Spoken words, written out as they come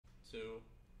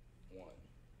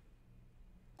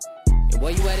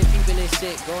While you at it peeping this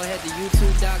shit, go ahead to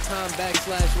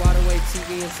youtube.com/waterway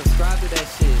TV and subscribe to that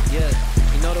shit. Yeah,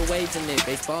 you know the waves in it.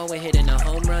 Baseball, we're hitting a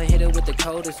home run, hit it with the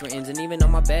coldest rains. And even on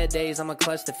my bad days, I'm a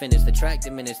clutch to finish. The track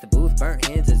diminished, the booth burnt,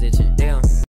 hands is itching. Damn.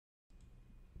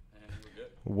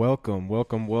 Welcome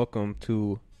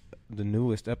to the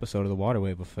newest episode of the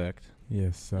Waterwave Effect.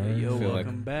 Yes, sir. Hey, yo,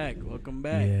 welcome back. Welcome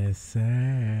back. Yes,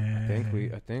 sir. I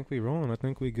think we rolling. I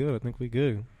think we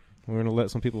good. We're gonna let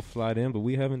some people slide in, but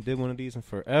we haven't did one of these in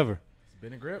forever. It's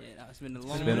been a grip. Yeah, it's been a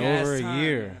long It's been ass over a time,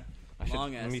 year.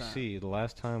 man. Let me see. The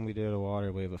last time we did a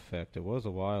Waterwave Effect, it was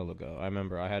a while ago. I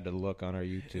remember I had to look on our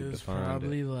YouTube It was to find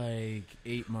probably it. like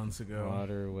 8 months ago.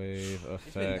 Waterwave Effect.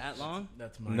 It's been that long?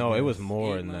 That's my No, it guess. was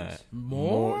more 8 than months? that.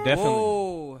 More? Definitely.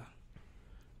 Whoa.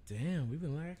 Damn, we've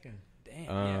been lacking. Damn,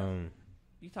 yeah.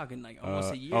 You talking like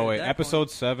almost a year. Oh at wait, that episode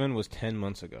point. 7 was 10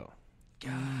 months ago.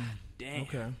 God damn.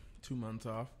 Okay, 2 months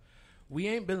off. We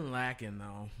ain't been lacking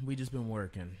though. We just been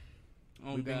working.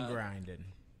 Oh, We've God. been grinding.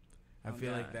 I Oh,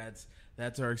 feel like God.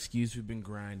 that's our excuse. We've been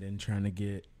grinding, trying to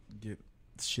get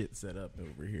shit set up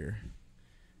over here.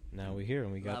 Now we're here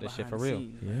and we got Lot this shit behind for the real.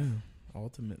 scenes, Yeah, man.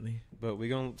 ultimately. But we're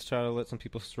going to try to let some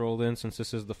people stroll in since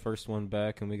this is the first one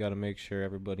back, and we got to make sure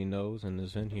everybody knows and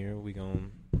is in here. We're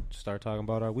going to start talking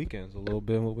about our weekends a little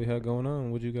bit, what we had going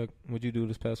on. What'd you do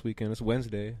this past weekend? It's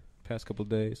Wednesday, past couple of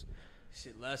days.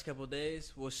 Shit, last couple of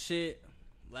days. Well, shit.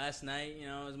 Last night,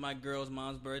 it was my girl's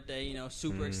mom's birthday.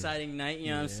 Super exciting night.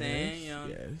 You know what I'm saying?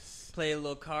 Yes. Play a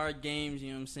little card games. You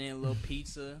know what I'm saying? A little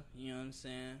pizza. You know what I'm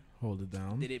saying? Hold it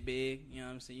down. Did it big. You know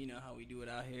what I'm saying? You know how we do it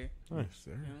out here. Yes,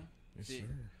 sir. You know? Yes, Shit. sir.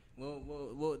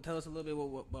 Well, tell us a little bit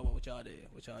what y'all did.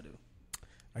 What y'all do?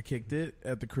 I kicked it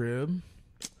at the crib.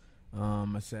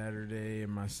 My Saturday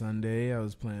and my Sunday, I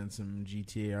was playing some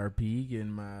GTA RP,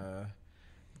 getting my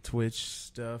Twitch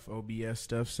stuff, OBS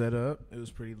stuff set up. It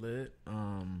was pretty lit.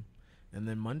 And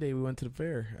then Monday we went to the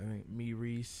fair. I think me,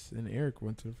 Reese, and Eric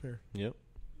went to the fair. Yep.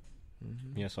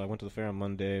 Mm-hmm. Yeah, so I went to the fair on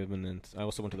Monday, and then I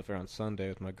also went to the fair on Sunday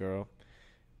with my girl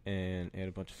and ate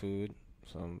a bunch of food.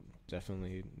 So I'm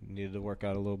definitely needed to work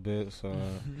out a little bit. So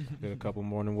did a couple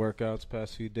morning workouts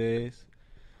past few days.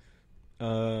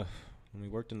 We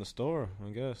worked in the store,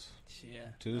 I guess. Yeah,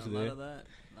 Tuesday. A lot of that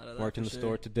Worked in for the sure.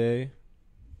 store today.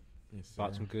 Yes,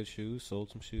 Bought sir. some good shoes, sold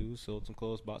some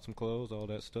clothes, bought some clothes, all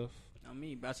that stuff. On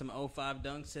me, bought some 05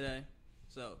 dunks today.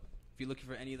 So if you're looking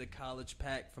for any of the college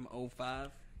pack from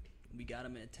 05, we got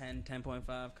them at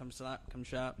 10.5. Come shop. Come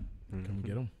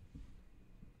get them.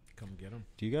 Come get them.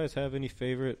 Do you guys have any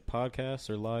favorite podcasts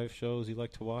or live shows you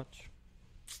like to watch?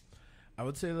 I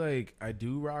would say, I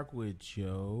do rock with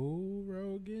Joe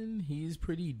Rogan. He's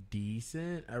pretty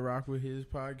decent. I rock with his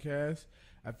podcast.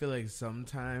 I feel like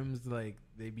sometimes, they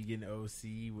begin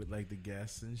OC with, the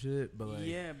guests and shit. But,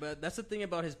 Yeah, but that's the thing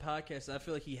about his podcast. I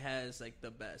feel like he has,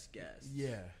 the best guests.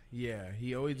 Yeah.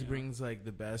 He always brings, the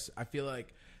best. I feel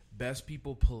like best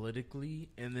people politically.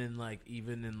 And then,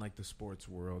 even in, the sports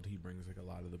world, he brings, a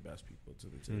lot of the best people to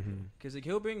the table. Mm-hmm. Because, the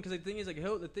thing is,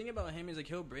 the thing about him is,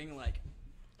 he'll bring,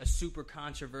 a super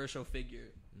controversial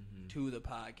figure to the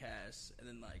podcast. And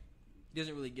then, he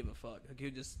doesn't really give a fuck.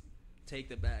 He'll just take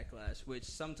the backlash, which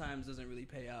sometimes doesn't really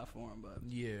pay off for him. But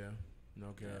Yeah.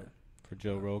 No cap. yeah. For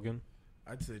Joe Rogan?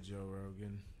 I'd say Joe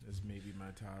Rogan is maybe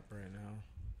my top right now.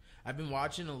 I've been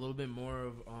watching a little bit more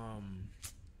of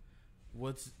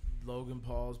what's Logan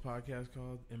Paul's podcast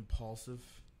called? Impulsive.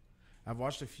 I've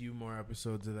watched a few more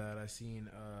episodes of that. I seen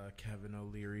Kevin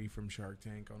O'Leary from Shark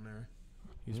Tank on there.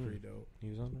 He's pretty dope. He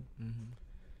was on there? Mm-hmm.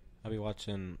 I'll be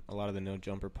watching a lot of the No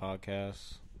Jumper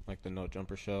podcasts, like the No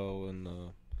Jumper Show and the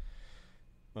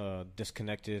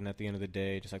Disconnected, and At the End of the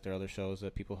Day, just like their other shows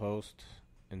that people host.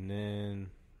 And then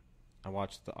I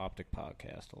watch the Optic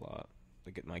podcast a lot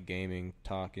to get my gaming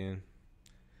talking.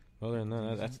 Other than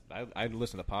that, I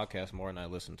listen to podcasts more than I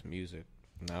listen to music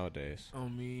nowadays. Oh,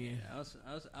 me. Yeah, I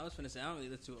was finna say I don't really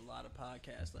listen to a lot of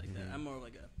podcasts like that. I'm more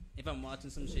like if I'm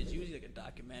watching some shit, it's usually like a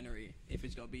documentary. If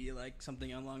it's gonna be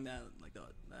something along that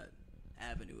that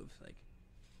avenue of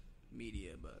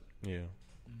media, but Yeah.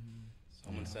 Mm-hmm.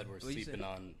 Someone said we're What'd you sleeping say?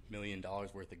 on $1 million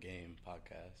worth of game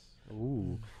podcasts.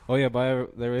 Ooh. Oh, yeah,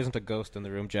 there isn't a ghost in the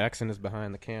room. Jackson is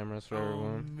behind the cameras for Oh,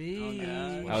 everyone. me.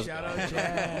 Oh, God. Shout out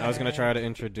Jack. I was going to try to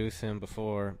introduce him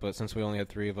before, but since we only had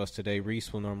 3 of us today,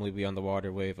 Reese will normally be on the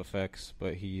Waterwave Effects,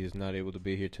 but he is not able to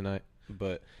be here tonight.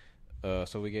 But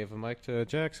so we gave a mic to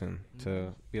Jackson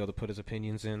to be able to put his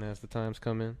opinions in as the times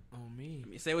come in. Oh, me.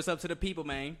 say what's up to the people,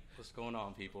 man. What's going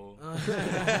on, people? Oh,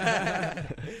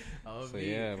 So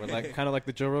me. yeah, we're kind of like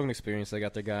the Joe Rogan experience. They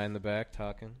got their guy in the back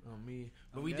talking. Oh, me.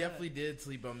 But Oh, we God. definitely did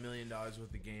sleep on $1 million worth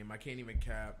of game. I can't even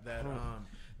cap that.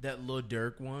 That Lil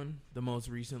Durk one, the most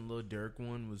recent Lil Durk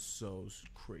one was so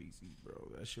crazy,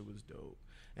 bro. That shit was dope.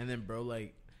 And then, bro,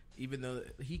 like, even though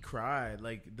he cried,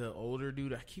 like, the older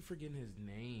dude, I keep forgetting his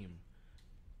name.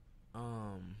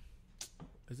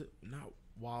 Is it not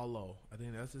Wallow? I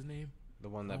think that's his name. The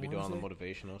one that be doing all the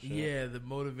motivational shit. Yeah, the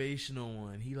motivational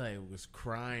one. He like was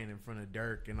crying in front of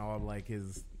Dirk and all like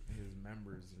his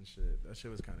members and shit. That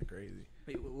shit was kind of crazy.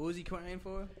 Wait, what was he crying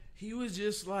for? He was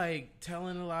just like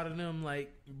telling a lot of them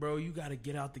like, bro, you got to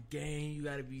get out the game. You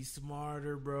got to be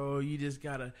smarter, bro. You just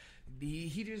got to.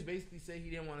 He just basically said he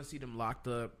didn't want to see them locked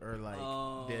up or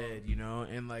like dead, you know,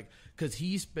 and like because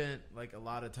he spent like a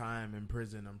lot of time in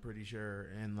prison. I'm pretty sure,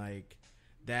 and like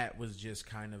that was just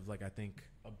kind of like I think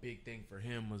a big thing for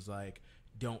him was like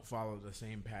don't follow the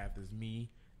same path as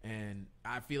me. And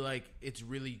I feel like it's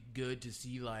really good to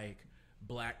see like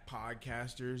black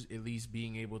podcasters at least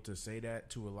being able to say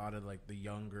that to a lot of like the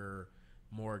younger,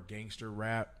 more gangster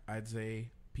rap, I'd say,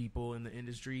 people in the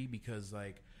industry, because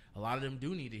like a lot of them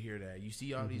do need to hear that. You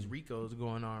see all these Ricos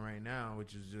going on right now,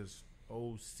 which is just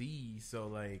OC. So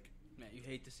like, man, you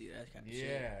hate to see that kind of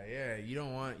shit. Yeah. You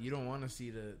don't want to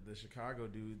see the Chicago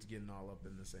dudes getting all up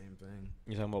in the same thing.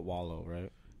 You're talking about Wallow,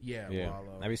 right? Yeah.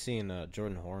 Wallow. I've been seeing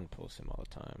Jordan Horn post him all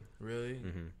the time. Really?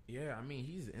 Mm-hmm. Yeah, I mean,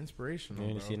 he's inspirational. Yeah,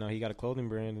 you bro. see, now he got a clothing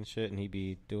brand and shit, and he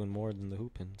be doing more than the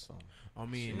hooping. So I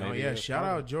mean, so no, maybe yeah. it's Shout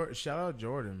out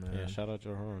Jordan, man. yeah, shout out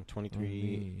Jordan Horn,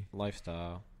 23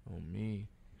 lifestyle. On me.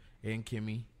 And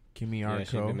Kimmy Yeah,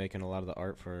 she's Arco. been making a lot of the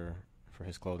art for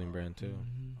his clothing brand too.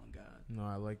 Mm-hmm. Oh God. No,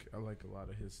 I like a lot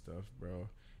of his stuff, bro.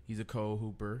 He's a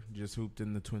co-hooper. Just hooped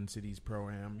in the Twin Cities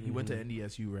Pro-Am. He went to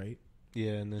NDSU, right?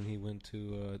 Yeah, and then he went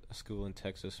to a school in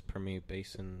Texas, Permian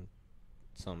Basin,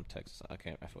 some Texas. I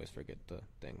always forget the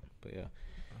thing, but yeah,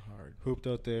 Hard hooped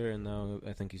out there, and now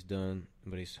I think he's done,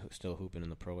 but he's still hooping in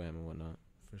the Pro-Am and whatnot.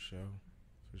 for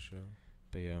sure.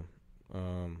 But yeah,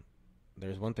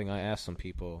 there's one thing I asked some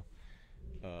people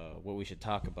what we should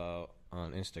talk about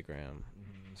on Instagram,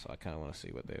 so I kind of want to see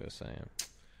what they were saying.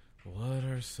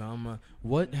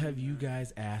 What have you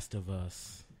guys asked of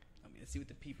us? I mean, let's see what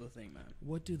the people think, man.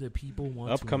 What do the people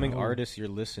want? Upcoming to know? artists you're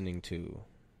listening to.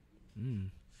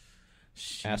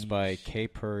 Asked by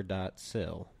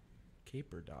kper.sil.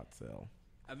 Caper.cell.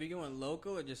 Are we going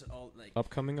local or just all like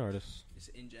Upcoming artists. just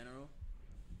in general?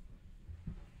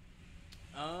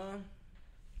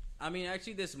 I mean,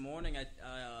 actually, this morning I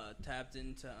tapped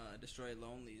into Destroy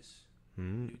Lonely's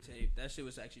new tape. That shit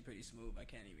was actually pretty smooth. I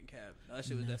can't even cap. That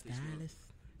shit was definitely smooth.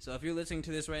 So if you're listening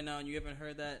to this right now and you haven't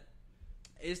heard that,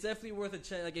 it's definitely worth a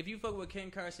check. Like if you fuck with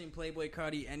Ken Carson, Playboy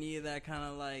Cardi, any of that kind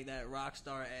of like that rock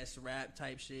star ass rap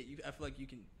type shit, I feel like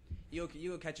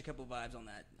you'll catch a couple vibes on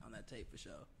that tape for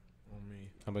sure. On me.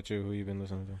 How about you? Who you been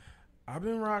listening to? I've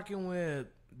been rocking with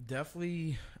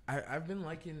definitely. I've been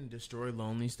liking Destroy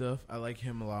Lonely stuff. I like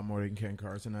him a lot more than Ken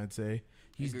Carson. I'd say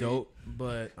he's Agreed. dope.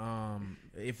 But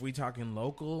if we talking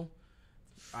local,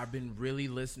 I've been really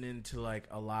listening to like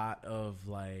a lot of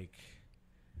like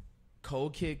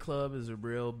Cold Kid Club is a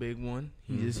real big one.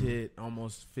 He just hit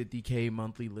almost 50K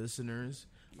monthly listeners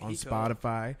on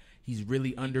Spotify. He's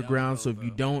really underground. So if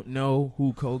you don't know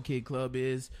who Cold Kid Club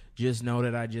is, just know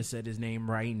that I just said his name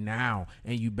right now,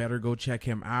 and you better go check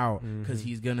him out because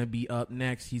he's gonna be up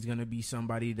next. He's gonna be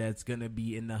somebody that's gonna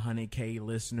be in the 100K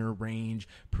listener range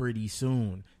pretty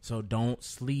soon. So don't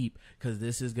sleep, because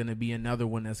this is gonna be another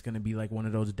one that's gonna be like one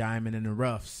of those diamond in the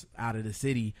roughs out of the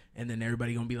city, and then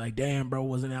everybody gonna be like, "Damn, bro,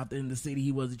 wasn't out there in the city.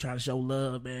 He wasn't trying to show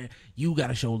love, man. You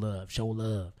gotta show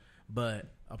love."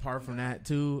 But apart from that,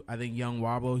 too, I think Young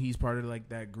Wabo, he's part of like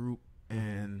that group,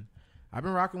 and I've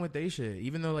been rocking with they shit.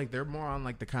 Even though like they're more on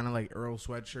like the kind of like Earl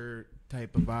Sweatshirt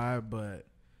type of vibe, but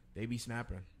they be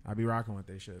snapping. I be rocking with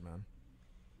they shit, man.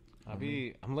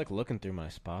 I'm like looking through my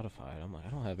Spotify. And I'm like, I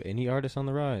don't have any artists on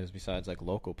the rise besides like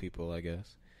local people, I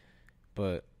guess.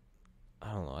 But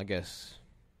I don't know. I guess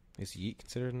is Yeet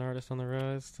considered an artist on the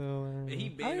rise still? He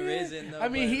been risen though. I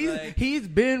mean, but, he's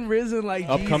been risen like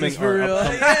Upcoming Jesus for real.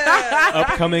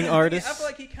 Upcoming artists. I feel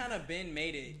like he kind of been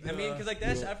made it. I mean, because like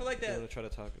that's I feel like I'm that. gonna try to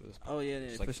talk to this. Oh yeah,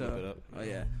 Just, for like, flip sure. it up. Oh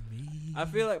yeah. I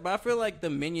feel like the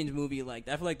Minions movie, like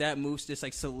I feel like that move just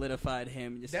like solidified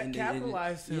him. Just That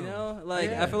capitalized him. You know,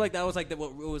 like Yeah. I feel like that was like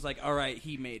what it was like. All right,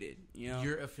 he made it. You know,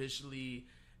 You're officially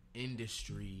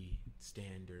industry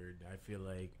standard, I feel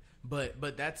like.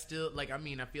 But that's still like, I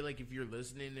mean, I feel like if you're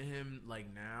listening to him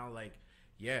like now, like,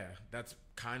 yeah, that's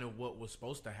kind of what was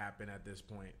supposed to happen at this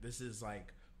point. This is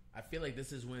like, I feel like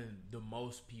this is when the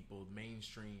most people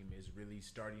mainstream is really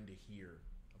starting to hear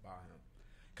about him.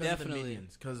 Definitely.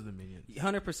 Because of the minions.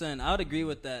 100%. I would agree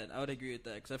with that.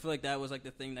 Because I feel like that was like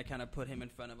the thing that kind of put him in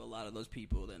front of a lot of those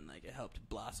people. Then like it helped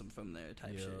blossom from there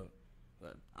type shit.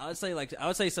 But I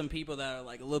would say some people that are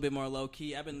like a little bit more low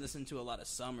key. I've been listening to a lot of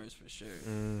Summers for sure.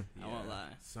 I won't lie.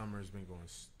 Summer's been going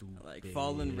stupid. Like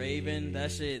Fallen Raven,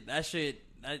 that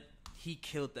he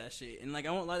killed that shit. And like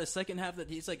I won't lie, the second half that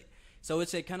he's like, so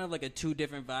it's a kind of like a two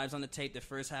different vibes on the tape. The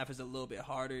first half is a little bit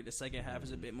harder. The second half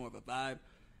is a bit more of a vibe.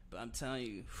 But I'm telling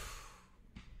you,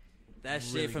 that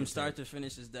Really shit from good start tape. to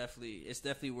finish is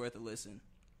definitely worth a listen.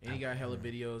 And he got hella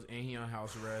videos, and he on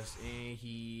house arrest, and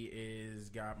he is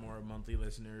got more monthly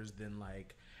listeners than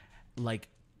like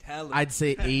Hella. I'd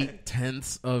say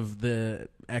 8/10 of the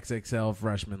XXL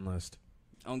freshman list.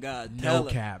 On God. No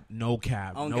Hella. cap, no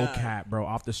cap, On no God. cap, bro.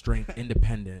 Off the strength,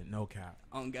 independent, no cap.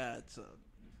 On God. So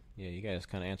Yeah, you guys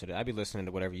kind of answered it. I be listening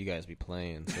to whatever you guys be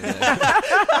playing. So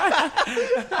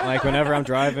like whenever I'm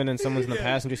driving and someone's in the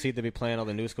passenger seat, they be playing all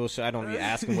the new school shit. I don't be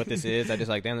asking what this is. I just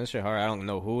like, damn, this shit hard. I don't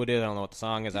know who it is. I don't know what the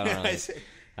song is. I don't know.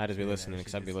 I just be listening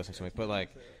because I be listening to it. But like,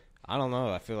 I don't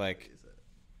know. I feel like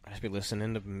I just be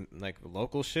listening to like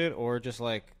local shit or just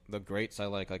like the greats I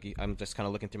like. Like I'm just kind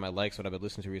of looking through my likes. What I've been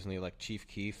listening to recently, like Chief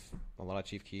Keef, a lot of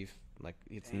Chief Keef. Like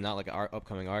it's not like an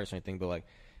upcoming artist or anything, but like.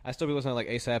 I still be listening to like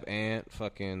ASAP Ant,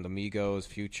 fucking the Migos,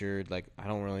 Future. Like I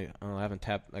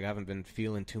haven't been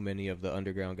feeling too many of the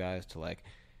underground guys to like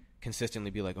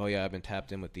consistently be like, oh yeah, I've been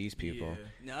tapped in with these people.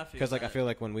 no, Because like I feel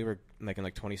like when we were like in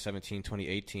like 2017,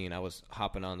 2018, I was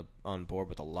hopping on board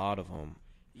with a lot of them.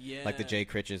 yeah, Like the Jay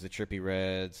Critches, the Trippy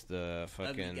Reds, the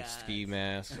fucking Guys. Ski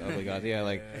Mask, Ugly Guys. Yeah,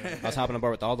 like I was hopping on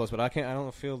board with all those, but I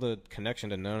don't feel the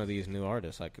connection to none of these new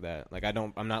artists like that. Like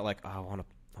I'm not like, oh, I want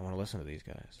to listen to these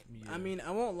guys. I mean, I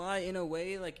won't lie. In a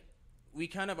way, like we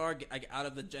kind of are like out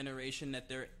of the generation that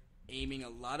they're aiming a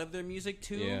lot of their music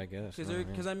to. Yeah, I guess.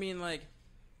 Because I mean, like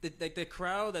the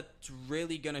crowd that's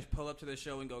really gonna pull up to the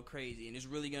show and go crazy, and is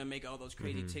really gonna make all those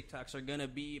crazy TikToks are gonna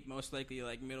be most likely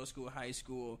like middle school, high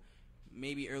school,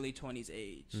 maybe early 20s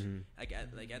age, like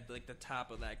at the top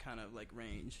of that kind of like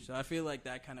range. So I feel like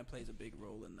that kind of plays a big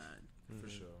role in that For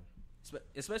sure.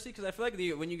 Especially because I feel like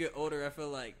when you get older, I feel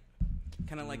like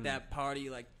kind of like that party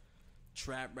like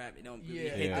trap rap, you don't really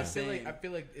hit the same. I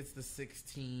feel like it's the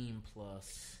 16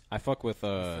 plus. I fuck with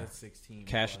It's that 16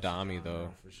 Cash plus Dami genre, though.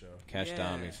 for sure. Cash Yeah.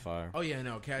 Dami's fire. Oh yeah,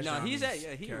 no, Cash. No, he's Dami's-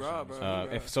 he Cash raw, Dami's bro. fire.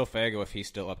 If Sofago, if he's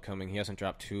still upcoming, he hasn't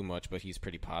dropped too much, but he's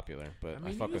pretty popular. But I,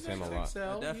 mean, fuck he with was him a lot.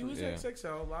 XXL. He Definitely. was Yeah.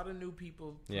 XXL. A lot of new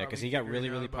people. Yeah, because probably he got figuring really,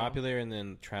 out really about popular, and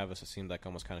then Travis, it seemed like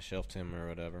almost kind of shelved him or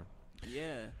whatever.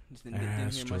 Yeah, just didn't hear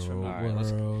much from Astro him. All right,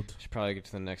 let's- World. Should probably get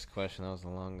to the next question. That was the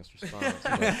longest response.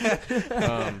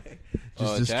 But,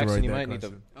 Just destroyed Jackson, you that might need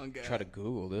question. Oh, God. to try to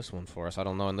Google this one for us. I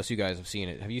don't know unless you guys have seen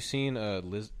it. Have you seen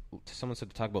someone said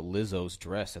to talk about Lizzo's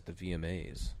dress at the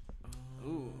VMAs?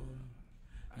 Ooh.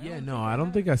 Yeah, no, I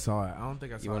don't think I saw it. I don't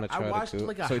think I saw You want it. to try I watched to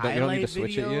like a so you highlight don't need to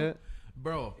switch video. it yet?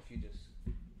 Bro, If you just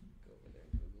go over there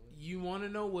and Google it. you want to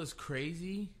know what's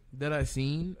crazy that I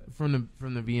seen from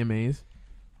the VMAs?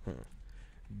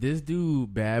 This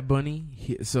dude, Bad Bunny,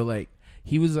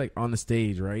 he was like on the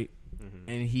stage, right?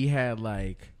 And he had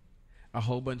like a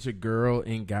whole bunch of girl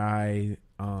and guy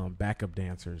backup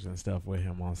dancers and stuff with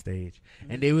him on stage,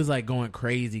 and they was like going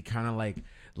crazy, kind of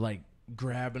like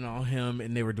grabbing on him,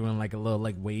 and they were doing like a little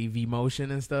like wavy motion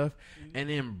and stuff. And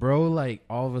then bro, like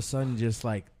all of a sudden, just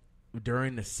like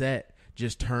during the set,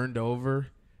 just turned over,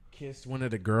 kissed one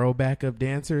of the girl backup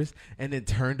dancers, and then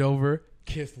turned over,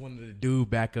 kissed one of the dude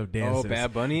backup dancers. Oh,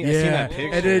 Bad Bunny? Yeah, I seen that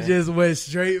picture. and then just went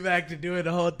straight back to doing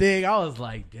the whole thing. I was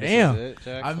like, This damn. is it,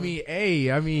 Jackson?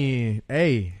 I mean,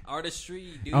 hey,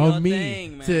 Artistry, do on your me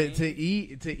thing, man.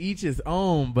 to each his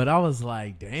own. But I was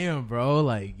like, damn, bro,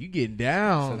 like you getting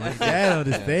down like that on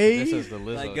the Yeah, stage. This is the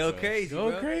Lizzo Like, go dress. crazy,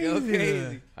 Go bro. crazy. Go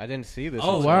crazy. I didn't see this.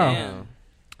 Oh, one. wow. Damn.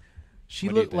 She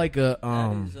What do you looked think? like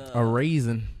That is, a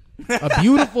raisin, a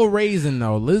beautiful raisin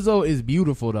though. Lizzo is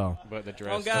beautiful though. But the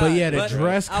dress. Oh, God. But yeah, the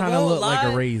dress I kind of won't looked like a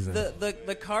lie, raisin.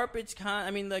 The carpet's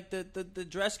like the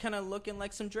dress kind of looking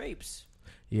like some drapes.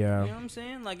 Yeah. You know what I'm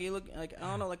saying? Like you look like I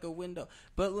don't know, like a window.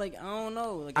 But like I don't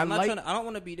know. Like I I'm not like- trying to, I don't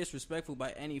want to be disrespectful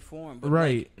by any form. But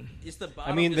Right. Like, it's the I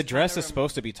bottom. mean, the just dress kinda is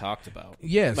supposed to be talked about.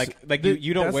 Yes. Like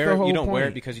you don't that's wear the it. whole You don't wear it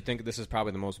point. because you think this is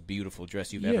probably the most beautiful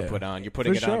dress you've Yeah, ever put on. You're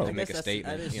putting for it on sure. to make a I guess that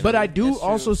statement. is you know? But I do That's true.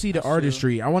 also see the That's true.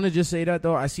 artistry. I want to just say that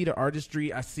though. I see the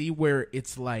artistry. I see where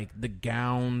it's like the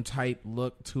gown type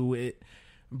look to it.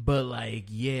 But like,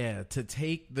 yeah, to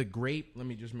take the grape. Let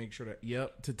me just make sure that.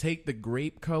 Yep, to take the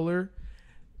grape color.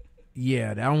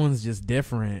 Yeah, that one's just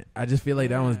different. I just feel like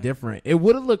that one's different. It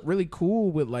would have looked really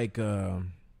cool with like I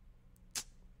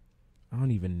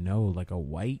don't even know, like a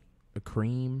white, a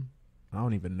cream. I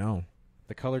don't even know.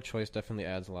 the color choice definitely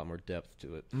adds a lot more depth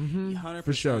to it. 100%.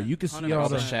 For sure. You can see all All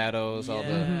the the shadows, all the.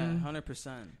 Yeah,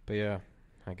 100%. But yeah,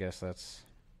 I guess that's.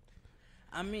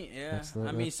 I mean, yeah. That's the-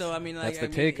 I mean, so I mean, like, that's the I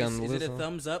mean, take is, on is it a Lizzo.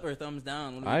 thumbs up or thumbs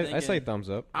down? What are you I say thinking? thumbs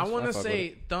up. I want to fuck with say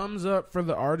it. thumbs up for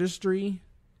the artistry,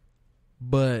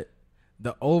 but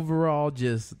the overall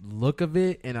just look of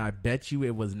it, and I bet you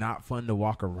it was not fun to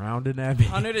walk around in that.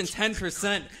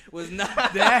 110% was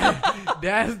not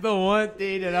That's the one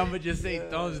thing that I'm gonna just say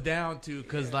thumbs down to,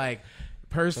 because like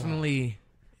personally,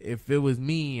 if it was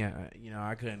me,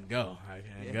 I couldn't go. I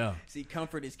couldn't go. See,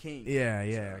 comfort is king.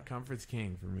 Yeah. Comfort's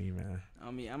king for me, man. I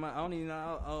mean, I don't even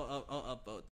know. I'll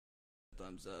upvote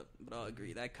thumbs up, but I'll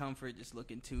agree that comfort just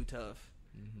looking too tough.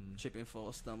 Trip and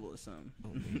fall, stumble or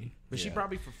something. But she Yeah.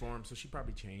 probably performed, so she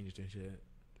probably changed and shit.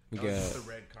 We That was got- just a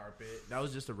red carpet. That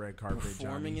was just a red carpet.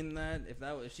 Performing Johnny. in that,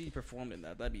 if she performed in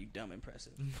that, that'd be dumb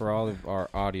impressive. For all of our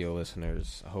audio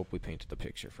listeners, I hope we painted the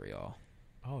picture for y'all.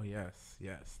 Oh yes.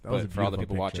 That was a But for all the beautiful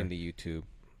people picture. watching the YouTube,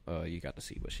 you got to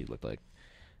see what she looked like.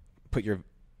 Put your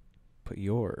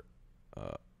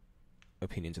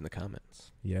opinions in the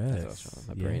comments. Yes. That's what I was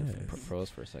trying- My brain froze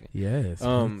for a second. Yes.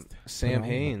 Sam on.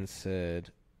 Haynes said,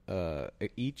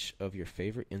 each of your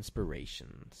favorite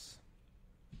inspirations.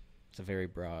 It's a very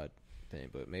broad thing,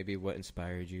 but maybe what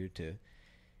inspired you to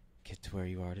get to where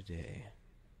you are today.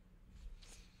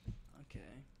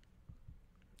 Okay.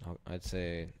 I'd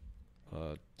say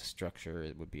the structure,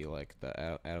 it would be like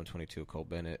the Adam 22, Cole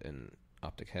Bennett, and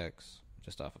Optic Hex,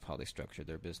 just off of how they structured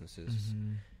their businesses.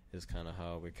 Is kind of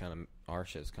how our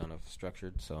shit's kind of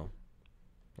structured. So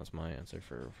that's my answer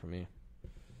for me.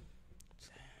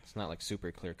 It's not like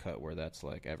super clear cut where that's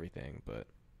like everything, but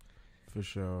For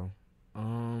sure.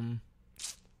 I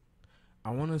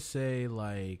want to say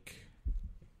like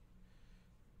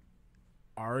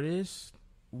artist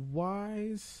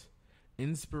wise,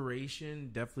 inspiration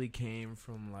definitely came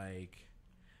from like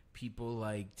people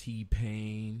like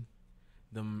T-Pain,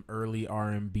 them early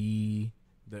R&B,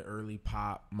 the early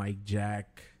pop, Mike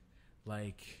Jack,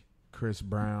 like Chris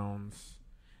Brown's,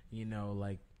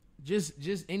 like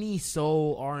just any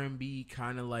soul R&B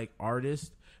kind of like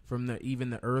artist from even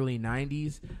the early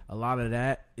 90s. A lot of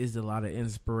that is a lot of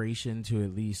inspiration to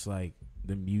at least like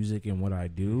the music and what I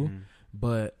do.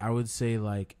 But I would say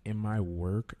like in my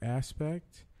work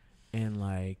aspect and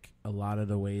like a lot of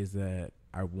the ways that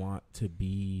I want to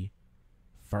be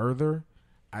further,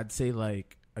 I'd say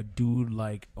like a dude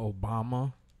like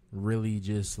Obama really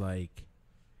just like,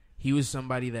 he was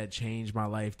somebody that changed my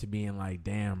life to being like,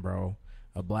 damn, bro,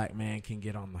 a black man can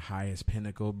get on the highest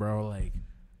pinnacle, bro. Like,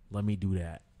 let me do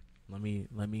that. Let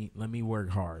me work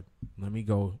hard. Let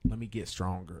me get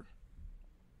stronger.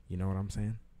 You know what I'm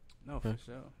saying? No, for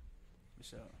sure. For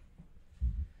sure.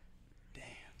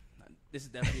 Damn. This is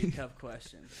definitely a tough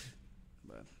question.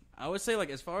 But I would say, like,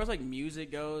 as far as, like,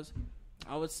 music goes,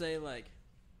 I would say, like,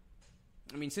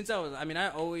 I mean, I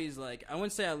always, like, I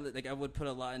wouldn't say I would put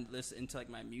a lot into, like,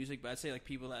 my music, but I'd say, like,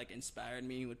 people that, like, inspired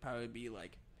me would probably be,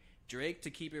 like, Drake, to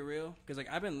keep it real. Because, like,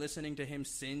 I've been listening to him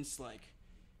since, like,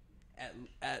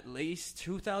 at least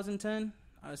 2010,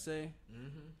 I would say.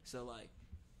 So, like,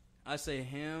 I say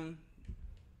him.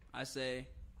 I say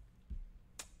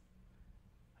I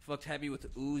fucked heavy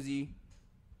with Uzi.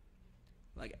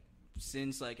 Like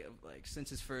since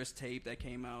his first tape that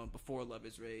came out before Love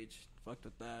Is Rage, fucked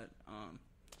with that.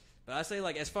 But I say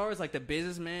like as far as like the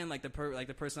businessman, like the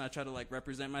person I try to like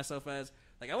represent myself as,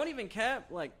 like I wouldn't even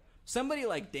cap like somebody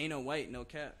like Dana White, no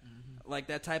cap. Like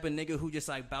that type of nigga who just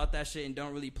like bout that shit and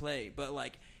don't really play, but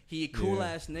like he a cool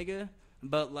ass nigga,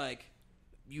 but like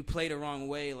you play the wrong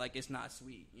way, like it's not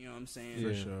sweet. You know what I'm saying?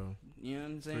 For sure. You know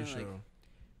what I'm saying? For Like, sure.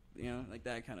 you know, like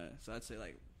that kind of. So I'd say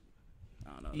like,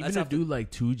 I don't know. Even a dude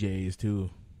like 2J's too.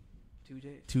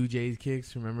 2J. 2J's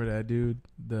Kicks. Remember that dude?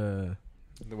 the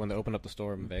one that opened up the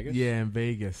store in Vegas. Yeah, in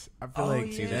Vegas. I feel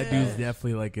like that dude's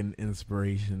definitely like an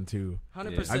inspiration too.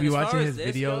 100%. I be As far watching as his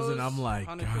this videos goes, and I'm like,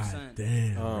 100%. God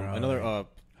damn. bro. Another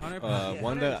 100%.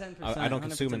 one that 110%, I don't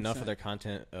consume enough 110%. of their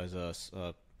content as is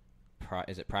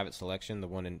it Private Selection, the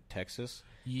one in Texas,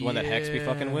 the one that Hex be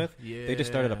fucking with. Yeah. They just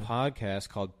started a podcast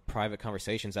called Private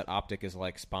Conversations that Optic is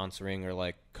like sponsoring or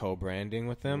like co-branding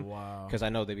with them. Wow. Because I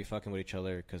know they be fucking with each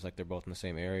other because like they're both in the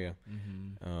same area,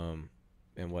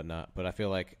 and whatnot. But I feel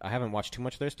like I haven't watched too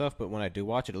much of their stuff. But when I do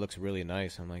watch it, it looks really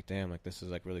nice. I'm like, damn, like this is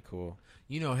like really cool.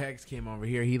 You know, Hex came over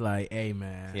here. He like, hey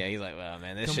man. Yeah, he's like, well,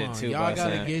 man, this Come shit on, too. y'all bussin'.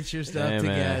 gotta get your stuff Hey,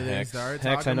 man, together. Hex. Start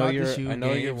Hex, talking I know about you're. the shoe I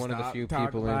know game. you're one of the Stop few talking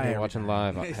people in about here watching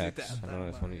live. everything. Hex, I know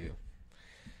that's one of you.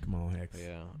 Come on, Hex. But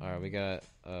yeah. All right, we got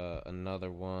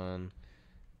another one.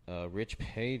 Rich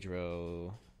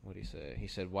Pedro. What did he say? He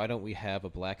said, "Why don't we have a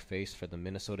black face for the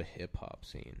Minnesota hip hop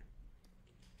scene?"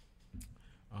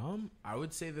 I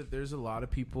would say that there's a lot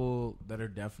of people that are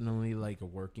definitely like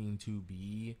working to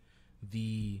be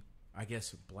the, I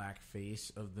guess, black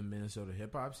face of the Minnesota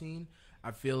hip hop scene.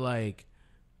 I feel like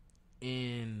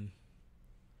in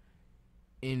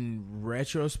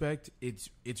retrospect, it's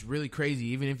really crazy.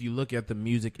 Even if you look at the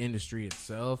music industry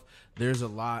itself, there's a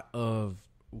lot of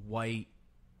white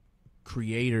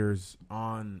creators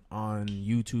on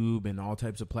YouTube and all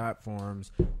types of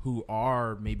platforms who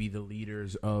are maybe the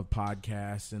leaders of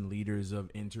podcasts and leaders of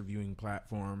interviewing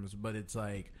platforms, but it's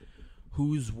like,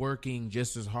 who's working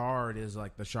just as hard as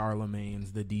like the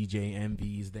Charlemagnes, the DJ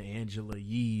Envies, the Angela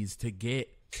Yees to get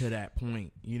to that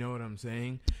point? You know what I'm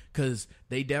saying? Because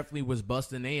they definitely was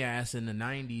busting their ass in the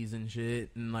 90s and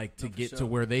shit, and like to get to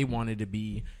where they wanted to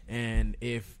be. And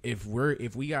if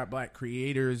we got black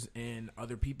creators and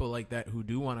other people like that who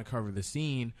do want to cover the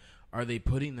scene, are they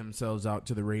putting themselves out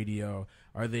to the radio?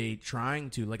 Are they trying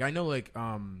to, like, I know like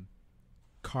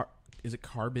is it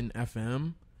Carbon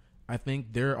FM? I think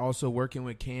they're also working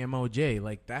with KMOJ.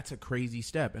 Like, that's a crazy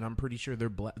step, and I'm pretty sure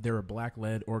they're a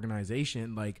black-led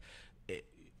organization. Like,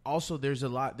 also there's a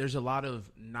lot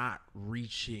of not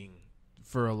reaching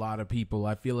for a lot of people.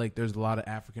 I feel like there's a lot of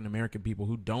African American people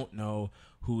who don't know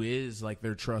who is like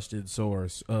their trusted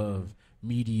source of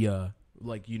media,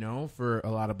 like, you know, for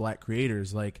a lot of black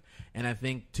creators. Like, and I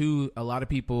think too, a lot of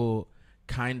people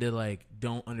kind of like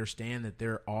don't understand that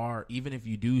there are, even if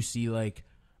you do see like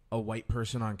a white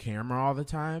person on camera all the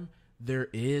time, there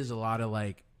is a lot of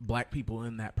like black people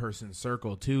in that person's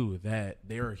circle too that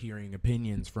they're hearing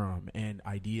opinions from and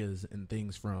ideas and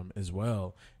things from as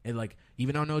well. And like,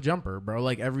 even on No Jumper, bro,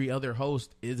 like every other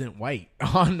host isn't white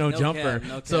on No Jumper.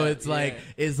 So it's like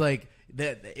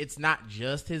that, it's not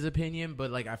just his opinion, but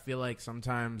like I feel like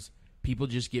sometimes people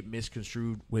just get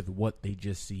misconstrued with what they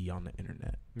just see on the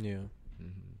internet. Yeah.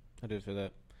 I did feel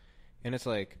that. And it's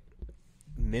like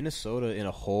Minnesota in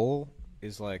a whole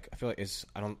is like, I feel like is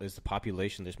the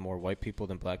population, there's more white people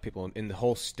than black people in the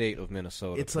whole state of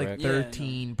Minnesota. It's correct? like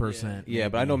 13%. Yeah,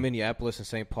 but I know Minneapolis and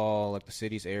St. Paul, like the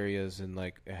cities areas, and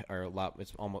like are a lot.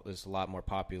 It's a lot more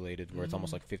populated, where it's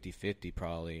almost like 50-50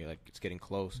 probably. Like it's getting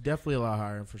close. Definitely a lot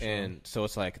higher for sure. And so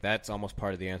it's like that's almost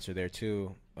part of the answer there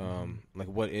too. Like,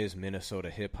 what is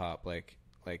Minnesota hip hop? Like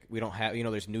we don't have, you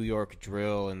know, there's New York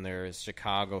drill and there's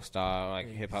Chicago style like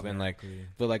hip hop, and like,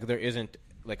 but like there isn't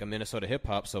like a Minnesota hip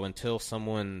hop. So until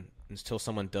someone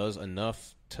does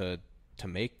enough to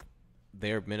make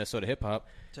their Minnesota hip hop,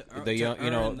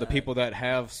 the people that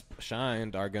have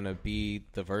shined are gonna be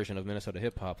the version of Minnesota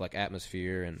hip hop, like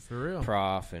Atmosphere and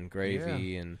Prof and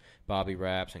Gravy and Bobby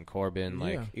Raps and Corbin.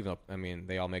 Like, even though, I mean,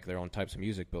 they all make their own types of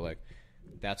music, but like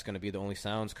that's gonna be the only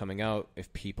sounds coming out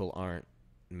if people aren't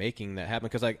making that happen.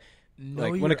 Because like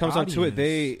when it comes down to it,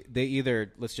 they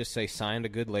either, let's just say, signed a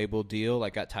good label deal,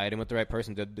 like got tied in with the right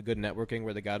person, did the good networking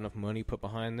where they got enough money put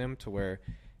behind them to where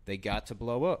they got to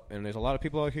blow up. And there's a lot of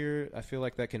people out here, I feel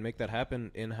like, that can make that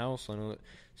happen in-house. I know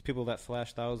there's people that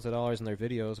flash thousands of dollars in their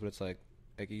videos, but it's like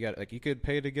you could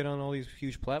pay to get on all these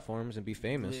huge platforms and be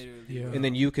famous. And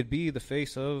then you could be the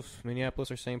face of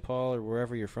Minneapolis or St. Paul or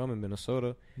wherever you're from in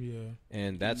Minnesota.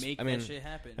 And that's, I mean, that shit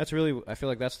happen. That's really, I feel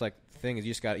like that's like the thing, is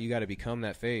you got to become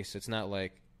that face. It's not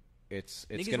like it's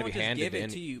going to be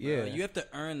handed to you, bro. You have to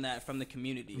earn that from the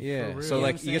community. So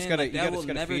like you just got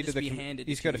to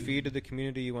feed to the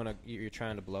community you're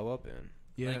trying to blow up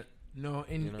in. Like, no,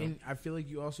 and I feel like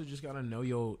you also just gotta know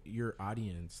your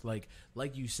audience. Like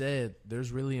you said,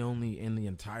 there's really only in the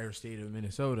entire state of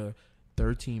Minnesota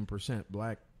 13%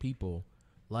 black people.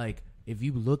 Like, if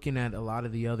you looking at a lot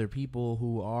of the other people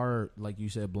who are, like you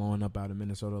said, blowing up out of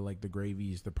Minnesota, like the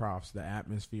Gravies, the Profs, the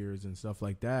Atmospheres, and stuff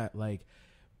like that, like,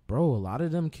 bro, a lot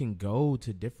of them can go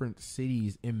to different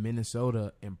cities in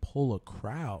Minnesota and pull a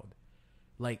crowd.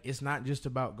 Like, it's not just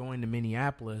about going to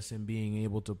Minneapolis and being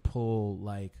able to pull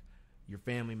like your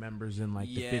family members and like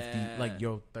the 50, like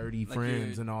your 30 like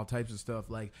friends and all types of stuff.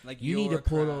 Like you need to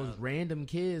pull those random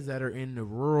kids that are in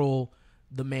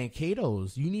the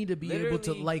Mankato's. You need to be able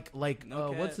to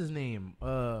what's his name?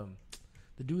 The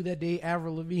dude that date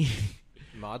Avril Lavigne.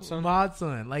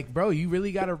 Modson. Like, bro, you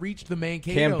really got to reach the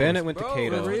Mankato's. Cam Bennett went to Cato.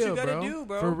 That's what you got to do,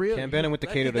 bro. For real. Cam Bennett went to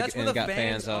Cato and got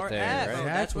fans out there. Right? Exactly.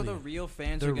 That's where the real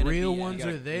fans are going to be. The real ones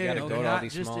are there. They're not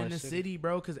just in the city,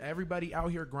 bro, because everybody out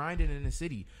here grinding in the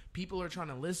city. People are trying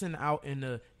to listen out in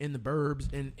the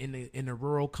burbs, in the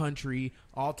rural country,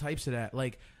 all types of that.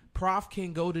 Like, Prof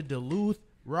can go to Duluth,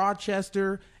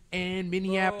 Rochester, and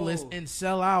Minneapolis Bro. and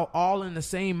sell out all in the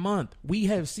same month. We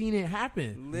have seen it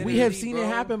happen. We Literally, have seen it bro.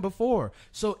 happen before.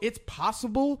 So it's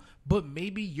possible, but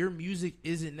maybe your music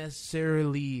isn't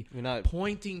necessarily You're not-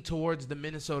 pointing towards the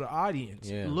Minnesota audience.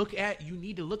 Yeah. You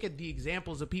need to look at the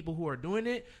examples of people who are doing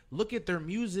it. Look at their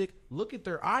music. Look at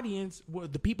their audience.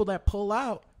 The people that pull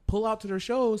out to their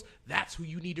shows. That's who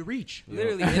you need to reach.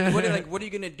 Literally, and what are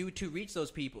you gonna do to reach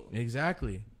those people?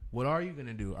 Exactly. What are you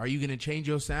gonna do? Are you gonna change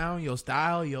your sound, your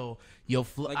style, your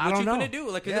Like, I what don't you know. gonna do?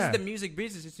 Like, 'cause Yeah. this is the music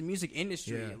business. It's the music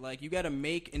industry. Yeah. Like, you gotta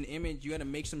make an image. You gotta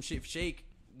make some shit shake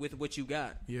with what you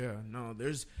got. Yeah, no,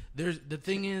 there's the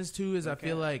thing is too is I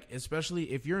feel like especially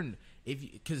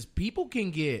because people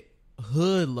can get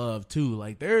hood love too.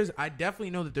 Like I definitely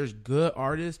know that there's good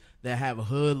artists that have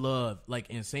hood love like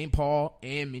in St. Paul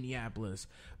and Minneapolis.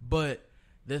 But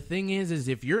the thing is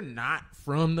if you're not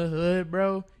from the hood,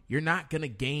 bro, you're not going to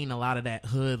gain a lot of that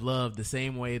hood love the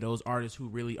same way those artists who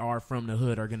really are from the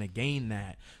hood are going to gain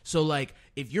that. So, like,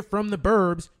 if you're from the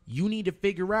burbs, you need to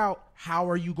figure out how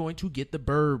are you going to get the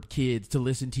burb kids to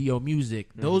listen to your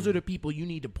music. Those are the people you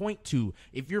need to point to.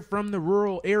 If you're from the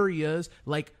rural areas,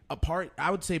 like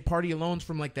I would say Party Alone's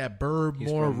from like that burb, He's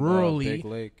more from, rurally. Big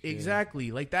Lake, yeah.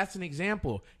 Exactly. Like, that's an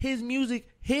example. His music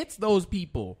hits those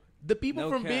people. The people No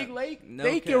from cap. Big Lake, No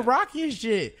they can cap. rock his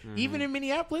shit. Even in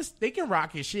Minneapolis, they can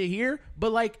rock his shit here.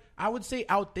 But like I would say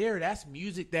out there, that's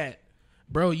music that,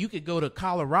 bro, you could go to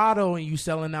Colorado and you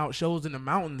selling out shows in the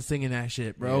mountains singing that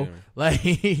shit, bro. Yeah.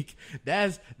 Like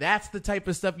that's the type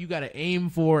of stuff you got to aim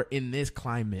for in this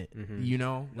climate. You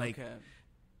know, like Okay.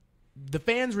 the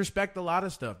fans respect a lot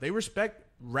of stuff. They respect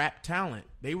rap talent.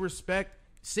 They respect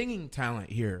singing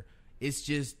talent here. It's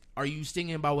just, are you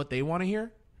singing about what they want to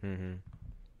hear?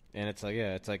 And it's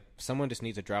like someone just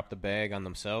needs to drop the bag on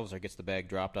themselves or gets the bag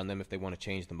dropped on them if they want to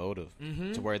change the motive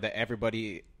to where that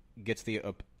everybody gets the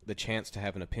chance to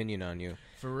have an opinion on you.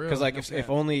 For real. Because like if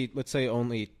only, let's say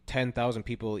only 10,000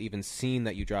 people even seen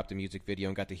that you dropped a music video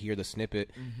and got to hear the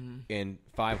snippet and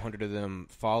 500 of them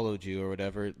followed you or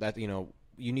whatever, that, you know,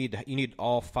 you need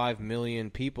all 5 million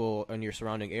people in your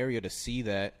surrounding area to see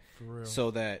that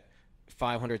so that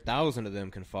 500,000 of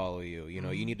them can follow you. You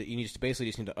know, you need to basically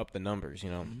just need to up the numbers. You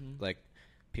know, like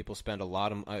people spend a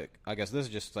lot of. I guess this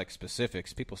is just like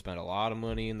specifics. People spend a lot of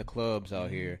money in the clubs out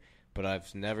here, but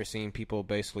I've never seen people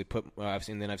basically put. I've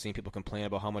seen people complain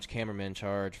about how much cameramen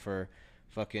charge for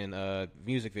fucking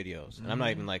music videos. And I'm not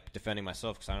even like defending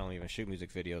myself because I don't even shoot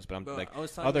music videos, but I'm Bro, like I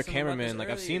was talking other to someone about cameramen. this Like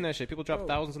I've seen earlier. that shit. People drop Bro,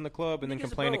 thousands in the club and then niggas,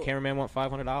 complain the bro. cameraman want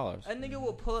 $500. A nigga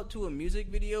will pull up to a music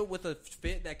video with a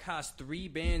fit that costs 3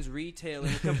 bands retail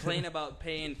and complain about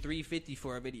paying $350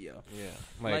 for a video. Yeah,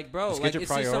 Like, bro, just like get your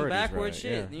it's just some priorities backward right,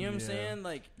 shit. yeah. You know what I'm saying?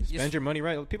 Like, Spend your money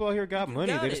right. People out here got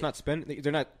money. got They're just it. not spending.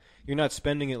 They're not. You're not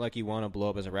spending it like you want to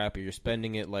blow up as a rapper. You're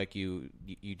spending it like you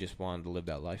just wanted to live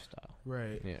that lifestyle.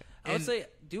 Right. Yeah. I would say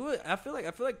do it. I feel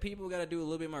like people got to do a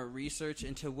little bit more research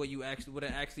into what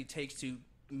it actually takes to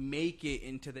make it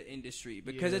into the industry,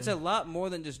 because it's a lot more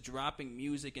than just dropping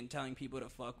music and telling people to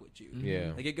fuck with you.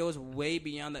 Yeah. Like, it goes way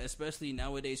beyond that, especially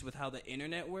nowadays with how the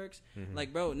internet works.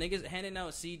 Like, bro, niggas handing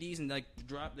out CDs and like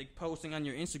posting on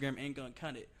your Instagram ain't gonna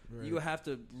cut it. Right. You have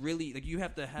to really you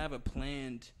have to have a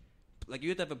planned. Like, you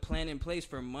have to have a plan in place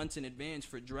for months in advance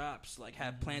for drops. Like,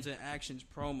 have plans and actions,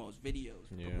 promos, videos.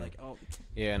 Yeah. Like, oh,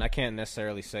 Yeah, and I can't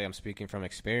necessarily say I'm speaking from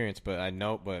experience, but I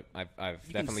know. But I've you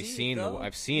can definitely see seen. it, though.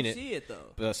 I've seen You it. see it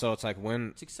though. But so it's like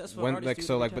when Successful when artists like do it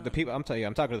so every like but the time. people I'm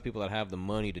talking to the people that have the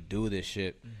money to do this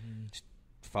shit. Just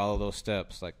follow those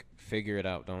steps. Like, figure it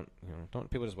out. Don't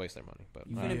people just waste their money. But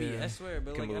You finna be, Yeah. I swear,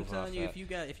 but Can like I'm move telling off you,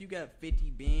 that. if you got 50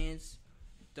 bands,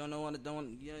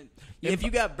 if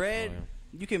you got bread, Oh,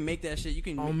 you can make that shit. You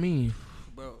can, On me.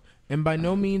 bro. And by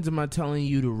no means am I telling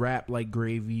you to rap like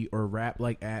Gravy or rap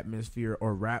like Atmosphere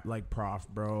or rap like Prof,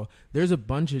 bro. There's a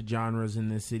bunch of genres in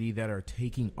this city that are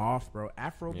taking off, bro.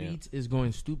 Afrobeats is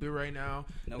going stupid right now.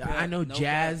 No I know cap, no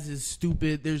jazz is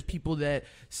stupid. There's people that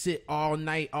sit all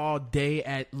night, all day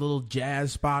at little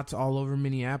jazz spots all over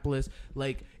Minneapolis.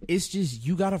 Like, it's just,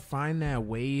 you got to find that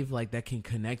wave like that can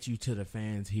connect you to the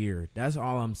fans here. That's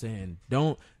all I'm saying.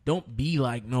 Don't be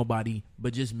like nobody,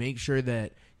 but just make sure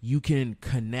that you can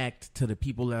connect to the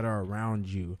people that are around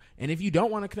you. And if you don't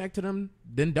want to connect to them,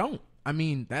 then don't. I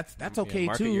mean, that's okay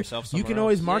market too. yourself You can somewhere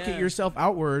always else. market Yeah. yourself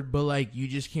outward, but like, you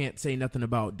just can't say nothing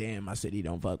about, damn, my city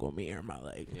don't fuck with me, or my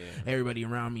everybody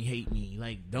around me hate me.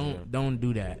 Like, don't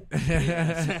do that.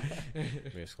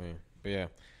 basically. But yeah.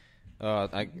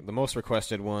 The most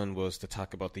requested one was to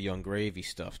talk about the Young Gravy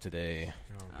stuff today.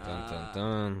 Dun,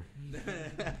 dun,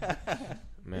 dun.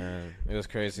 Man, it was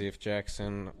crazy. If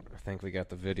Jackson, I think we got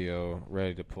the video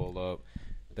ready to pull up.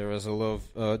 There was a little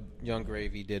Young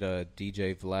Gravy did a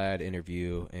DJ Vlad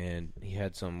interview, and he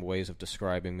had some ways of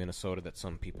describing Minnesota that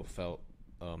some people felt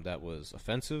that was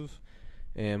offensive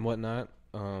and whatnot.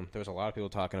 There was a lot of people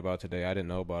talking about it today. I didn't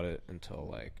know about it until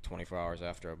like 24 hours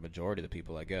after a majority of the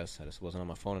people, I guess. I just wasn't on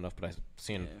my phone enough, but I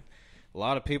seen a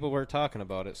lot of people were talking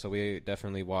about it, so we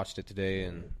definitely watched it today,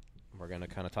 and we're going to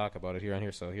kind of talk about it here on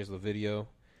here. So here's the video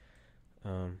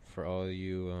for all of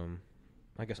you,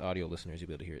 I guess audio listeners, you'll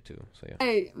be able to hear it too. So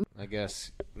yeah, I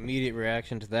guess immediate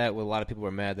reaction to that, well, a lot of people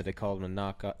were mad that they called him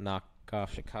a knockoff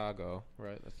Chicago,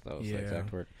 right? That was the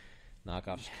exact word.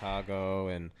 Knockoff Chicago,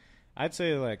 and I'd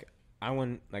say like I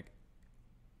wouldn't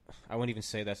even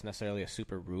say that's necessarily a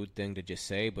super rude thing to just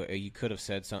say, but you could have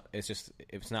said something.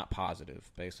 It's not positive,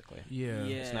 basically. Yeah,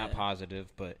 it's not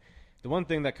positive. But the one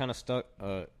thing that kind of stuck,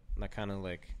 that kind of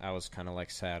like I was kind of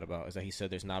like sad about, is that he said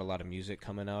there's not a lot of music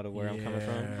coming out of where I'm coming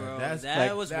from. Bro,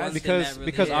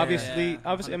 because obviously,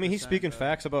 I mean, he's speaking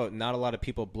facts about not a lot of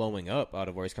people blowing up out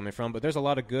of where he's coming from, but there's a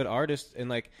lot of good artists, and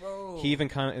like he even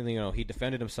kind of he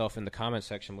defended himself in the comment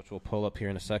section, which we'll pull up here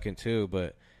in a second too,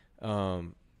 but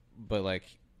like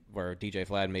where DJ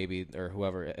Vlad maybe, or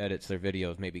whoever edits their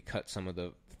videos, maybe cut some of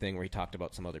the thing where he talked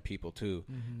about some other people too,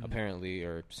 apparently,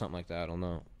 or something like that. I don't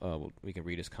know. We can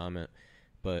read his comment.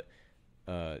 But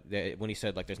when he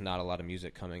said, like, there's not a lot of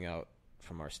music coming out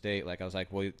from our state, like, I was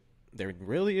like, well, there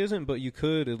really isn't, but you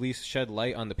could at least shed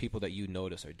light on the people that you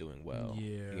notice are doing well.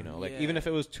 Yeah. You know, like, even if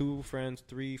it was 2 friends,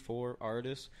 3, 4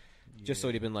 artists, just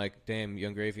so he'd been like, damn,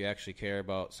 Young Gravy actually care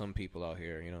about some people out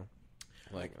here, you know?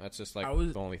 Like, that's just, like,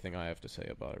 the only thing I have to say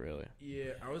about it, really.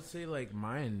 Yeah, I would say, like,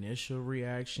 my initial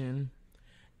reaction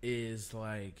is,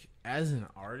 like, as an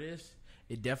artist,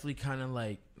 it definitely kind of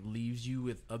like leaves you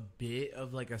with a bit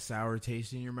of like a sour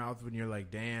taste in your mouth when you're like,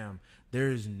 damn,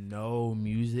 there's no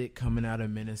music coming out of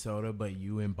Minnesota but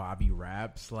you and Bobby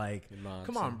Raps. Like,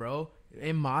 come on, bro.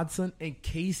 And Modson and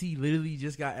Casey literally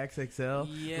just got XXL.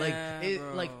 Yeah,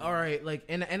 bro. Like, all right, like,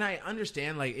 and I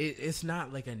understand, like, it's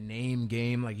not like a name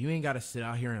game. Like, you ain't got to sit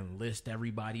out here and list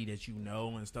everybody that you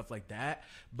know and stuff like that.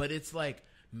 But it's like,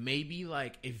 maybe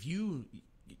like if you,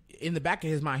 in the back of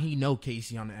his mind, he know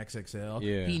Casey on the XXL.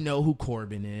 Yeah. He know who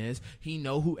Corbin is. He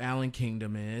know who Alan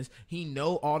Kingdom is. He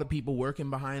know all the people working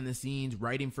behind the scenes,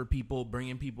 writing for people,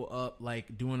 bringing people up,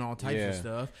 like doing all types of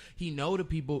stuff. He know the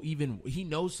people, he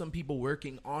knows some people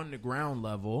working on the ground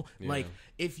level. Yeah. Like,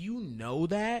 if you know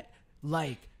that,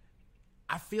 like,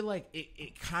 I feel like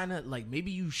it kind of like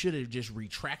maybe you should have just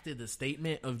retracted the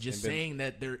statement of just saying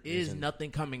that there is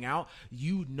nothing coming out.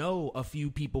 You know a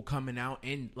few people coming out,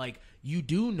 and like you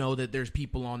do know that there's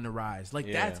people on the rise.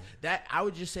 Like that I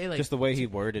would just say, like, just the way he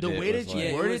worded it. The way that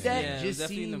you worded that just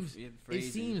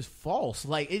seems false.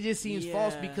 Like, it just seems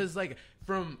false because, like,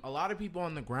 from a lot of people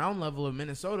on the ground level of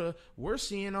Minnesota, we're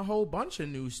seeing a whole bunch of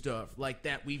new stuff like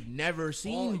that we've never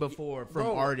seen before from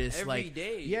artists. Every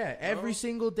day, every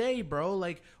single day, bro.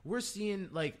 Like, we're seeing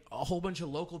like a whole bunch of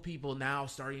local people now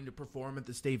starting to perform at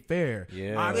the state fair.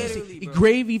 Yeah, obviously,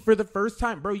 Gravy for the first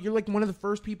time, bro. You're like one of the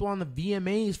first people on the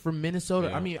VMAs from Minnesota.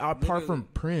 Yeah. I mean, apart from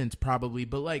Prince, probably,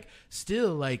 but like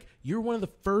still, like, you're one of the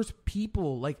first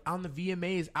people like on the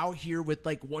VMAs out here with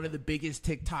like one of the biggest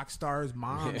TikTok stars'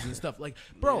 moms and stuff. Like,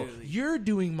 bro, you're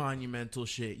doing monumental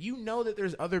shit. You know that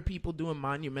there's other people doing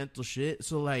monumental shit.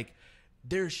 So like,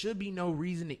 there should be no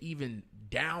reason to even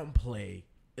downplay,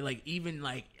 like, even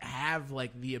like have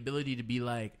like the ability to be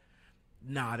like,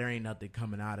 nah, there ain't nothing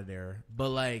coming out of there. But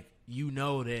like, you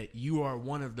know that you are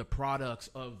one of the products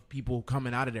of people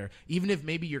coming out of there. Even if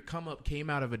maybe your come up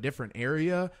came out of a different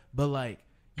area, but like,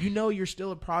 you know, you're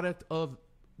still a product of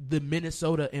the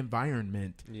Minnesota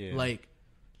environment. Yeah. Like,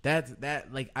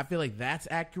 like, I feel like that's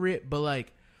accurate. But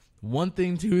like, one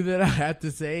thing too that I have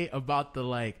to say about the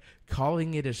like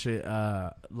calling it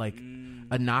a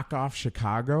knockoff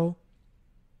Chicago.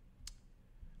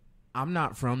 I'm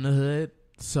not from the hood,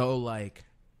 so like,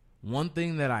 one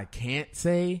thing that I can't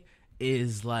say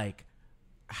is like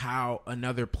how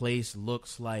another place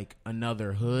looks like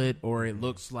another hood, or it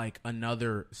looks like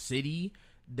another city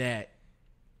that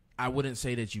I wouldn't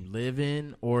say that you live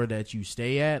in or that you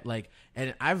stay at. Like,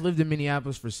 and I've lived in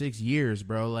Minneapolis for 6 years,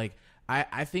 bro. Like,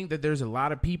 I think that there's a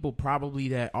lot of people probably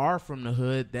that are from the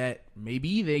hood that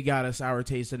maybe they got a sour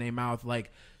taste in their mouth,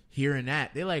 like, hearing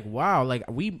that. They're like, wow, like,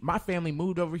 my family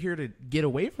moved over here to get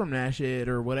away from that shit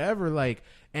or whatever. Like,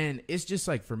 and it's just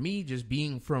like, for me, just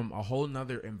being from a whole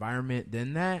nother environment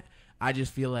than that, I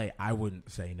just feel like I wouldn't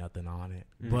say nothing on it.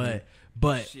 Mm-hmm.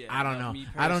 But shit, I don't know.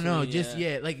 I don't know. Just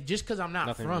like, just because I'm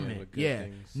not from it.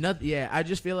 Yeah. I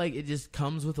just feel like it just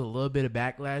comes with a little bit of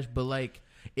backlash. But like,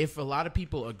 If a lot of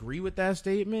people agree with that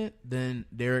statement, then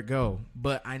there it go.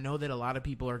 But I know that a lot of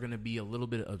people are going to be a little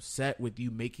bit upset with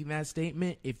you making that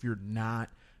statement if you're not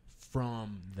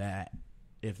from that,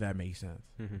 if that makes sense.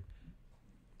 Mm-hmm.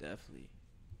 Definitely.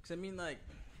 Because, I mean, like,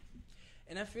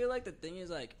 and I feel like the thing is,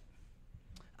 like,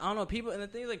 I don't know, people, and the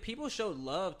thing is, like, people showed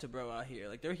love to bro out here.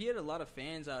 Like, he had a lot of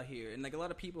fans out here, and, like, a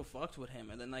lot of people fucked with him.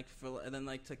 And then, like,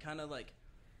 to kind of, like,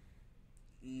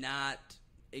 not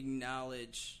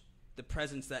acknowledge the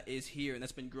presence that is here and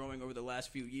that's been growing over the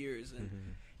last few years. And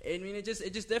I mean, it just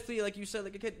definitely, like you said,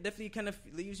 like, it definitely kind of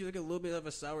leaves you like a little bit of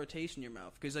a sour taste in your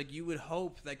mouth, because like you would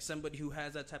hope like somebody who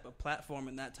has that type of platform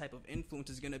and that type of influence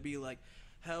is going to be like,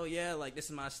 hell yeah, like this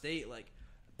is my state, like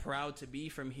proud to be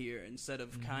from here, instead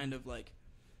of kind of like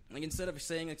instead of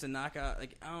saying it's a knockout,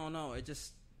 like I don't know,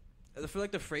 I feel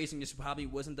like the phrasing just probably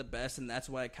wasn't the best, and that's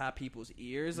why it caught people's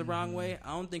ears the wrong way. I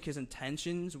don't think his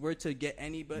intentions were to get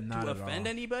anybody, to offend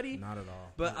anybody. Not at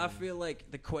all. But I feel like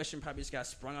the question probably just got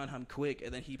sprung on him quick,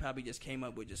 and then he probably just came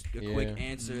up with just a quick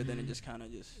answer. Then it just kind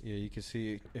of just... Yeah, you can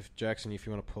see, if Jackson, if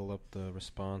you want to pull up the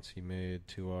response he made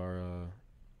to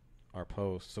our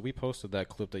post. So we posted that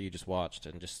clip that you just watched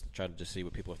and just tried to just see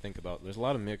what people think about. There's a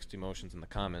lot of mixed emotions in the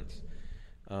comments.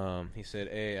 He said,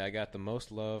 "Hey, I got the most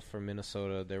love for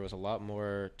Minnesota. There was a lot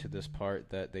more to this part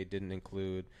that they didn't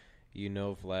include. You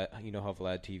know how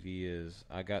Vlad TV is.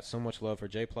 I got so much love for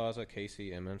Jay Plaza,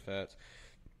 Casey, MN Fats,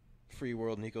 Free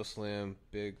World, Nico Slim,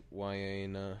 Big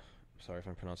Wayana. Sorry if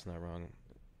I'm pronouncing that wrong.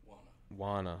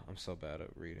 Wana. I'm so bad at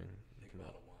reading.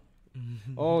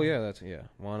 Oh yeah,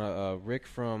 Wana. Rick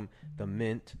from the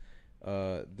Mint.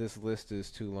 This list is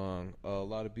too long. A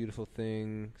lot of beautiful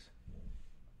things."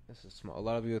 This is small. A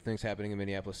lot of beautiful things happening in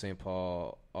Minneapolis, St.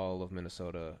 Paul, all of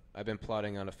Minnesota. I've been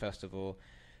plotting on a festival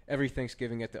every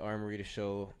Thanksgiving at the Armory to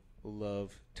show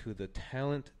love to the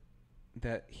talent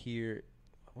that here.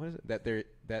 What is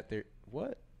it?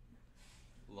 What?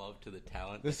 Love to the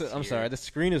talent. I'm sorry. The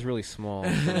screen is really small.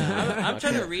 I'm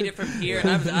trying to read it from here.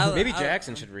 Maybe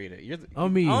Jackson should read it.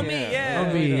 Me,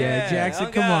 yeah.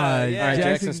 Jackson, come on. Yeah. All right,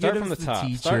 Jackson, start from the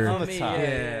top. Start from the top.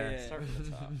 Yeah. Start from the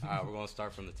top. All right, we're going to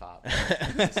start from the top.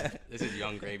 This is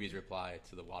Young Gravy's reply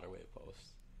to the Waterway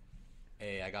post.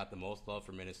 "Hey, I got the most love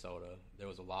for Minnesota. There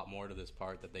was a lot more to this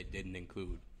part that they didn't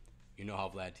include. You know how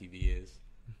Vlad TV is.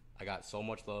 I got so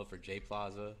much love for Jay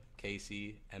Plaza,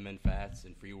 Casey, MN Fats,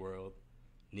 and Free World,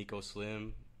 Nico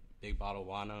Slim, Big Bottle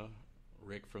Wana,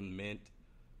 Rick from the Mint.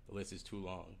 The list is too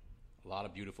long. A lot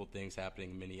of beautiful things happening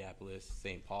in Minneapolis,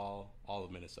 St. Paul, all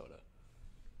of Minnesota.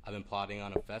 I've been plotting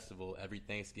on a festival every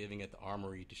Thanksgiving at the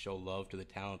Armory to show love to the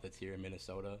talent that's here in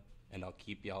Minnesota, and I'll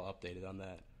keep y'all updated on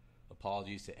that.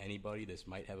 Apologies to anybody this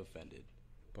might have offended."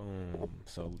 Boom.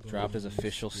 So dropped his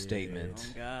official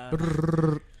statement. Oh,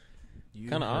 God.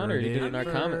 Kind of honored he did it in our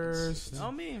comments.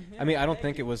 Oh, me. Yeah, I mean, I don't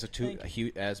think it was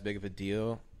as big of a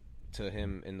deal to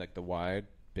him in like the wide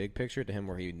big picture to him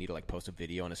where he would need to like post a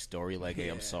video on his story like, "Hey,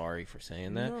 I'm sorry for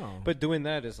saying that." No. But doing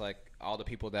that is like all the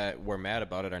people that were mad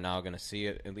about it are now going to see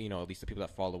it, and at least the people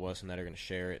that follow us and that are going to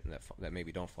share it and that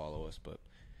maybe don't follow us. But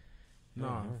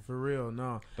no, for real,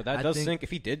 no. But that does sink.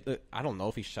 If he did, I don't know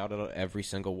if he shouted out every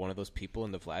single one of those people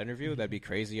in the Vlad interview. That'd be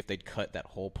crazy if they'd cut that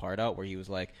whole part out where he was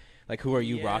like, who are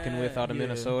you rocking with out of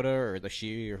Minnesota, or the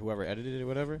she or whoever edited it or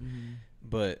whatever.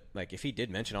 But like, if he did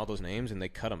mention all those names and they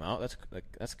cut them out,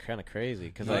 that's kind of crazy.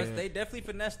 Because they definitely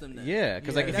finessed him. Then. Yeah,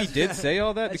 because like if he did say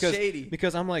all that, shady.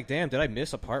 because I'm like, damn, did I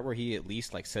miss a part where he at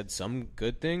least like said some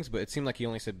good things? But it seemed like he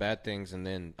only said bad things, and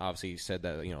then obviously he said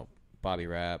that Bobby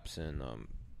Raps and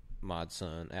Mod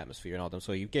Sun, Atmosphere, and all them.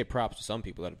 So you gave props to some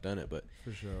people that have done it, but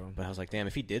for sure. But I was like, damn,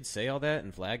 if he did say all that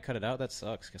and Vlad cut it out, that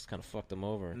sucks. Just kind of fucked him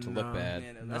over to look bad.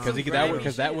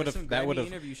 Because that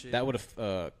would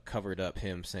have covered up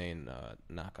him saying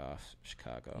knockoff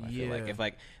Chicago. I feel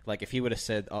like if he would have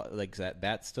said like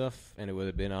that stuff and it would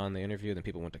have been on the interview, then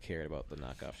people wouldn't have cared about the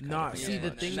knockoff Chicago. No, see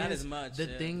the thing not is, as much. The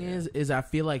thing is I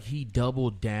feel like he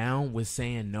doubled down with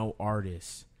saying no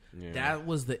artists. Yeah. That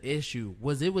was the issue.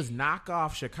 It was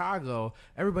knockoff Chicago.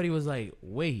 Everybody was like,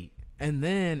 wait. And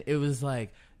then it was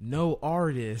like, no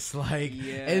artists.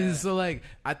 And so like,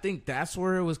 I think that's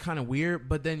where it was kind of weird.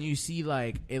 But then you see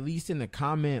like, at least in the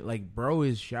comment, like bro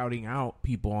is shouting out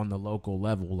people on the local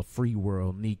level, the Free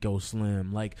World, Nico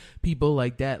Slim, like people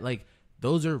like that. Like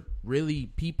those are really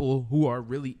people who are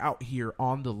really out here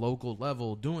on the local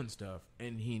level doing stuff.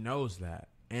 And he knows that.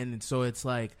 And so it's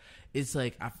like,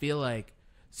 I feel like,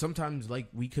 sometimes like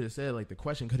we could have said like the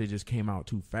question could have just came out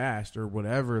too fast or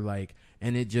whatever, like,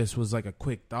 and it just was like a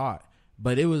quick thought.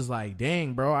 But it was like,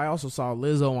 dang, bro, I also saw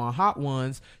Lizzo on Hot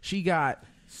Ones. She got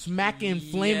smacking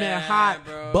flaming Yeah, hot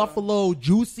bro. buffalo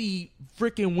juicy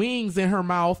freaking wings in her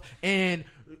mouth and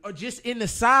just in the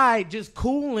side, just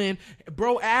cooling.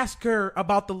 Bro asked her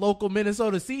about the local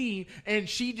Minnesota scene, and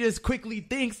she just quickly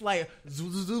thinks like,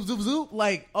 zoop, zoop, zoop, zoop,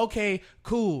 like, okay,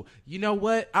 cool. You know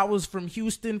what? I was from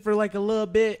Houston for like a little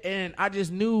bit, and I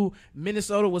just knew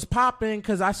Minnesota was popping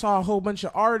because I saw a whole bunch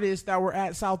of artists that were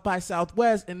at South by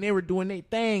Southwest, and they were doing their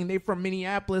thing. They from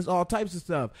Minneapolis, all types of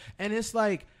stuff. And it's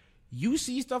like, you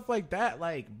see stuff like that,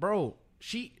 like, bro,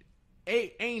 she...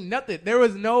 Ain't nothing. There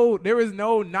was no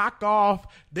knockoff.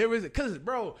 Cause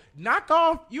bro,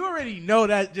 knockoff. You already know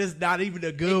that's just not even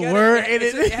a good word.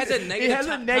 It has a negative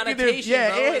connotation, yeah.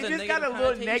 bro. It just got a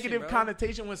little negative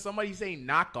connotation when somebody say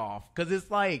knockoff. Cause it's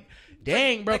like,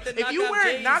 dang, bro. If you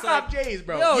wear knockoff J's,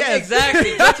 bro, yo, yes.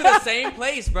 exactly. Go to the same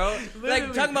place, bro.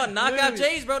 Like talking about knockoff literally.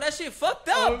 J's, bro. That shit fucked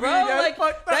up, bro. That's Like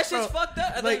fucked up, that bro. shit's fucked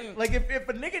up. Like if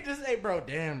a nigga just say, bro,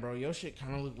 damn, bro, your shit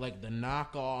kind of look like the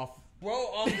knockoff. Bro,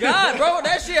 oh God, bro,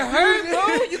 that shit hurt,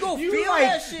 bro. You gonna feel like,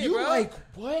 that shit, you bro. like,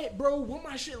 what, bro? What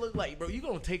my shit look like, bro? You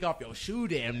gonna take off your shoe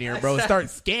damn near, bro.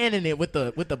 Start scanning it with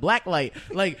the black light.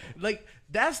 Like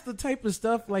that's the type of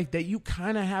stuff like that you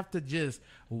kind of have to just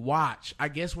watch, I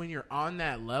guess, when you're on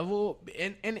that level.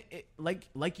 And it,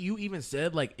 like you even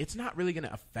said, like, it's not really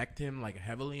gonna affect him like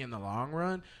heavily in the long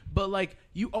run. But like,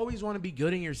 you always want to be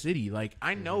good in your city. Like,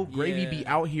 I know Gravy be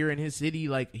out here in his city,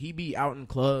 like he be out in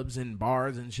clubs and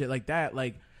bars and shit like that.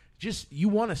 Like, just, you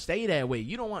want to stay that way.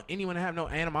 You don't want anyone to have no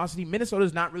animosity.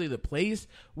 Minnesota's not really the place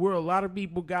where a lot of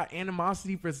people got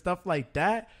animosity for stuff like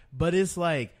that. But it's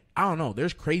like, I don't know.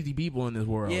 There's crazy people in this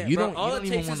world. Yeah, you bro, don't. all you it don't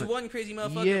even takes is wanna, one crazy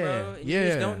motherfucker, Yeah, bro. And you yeah.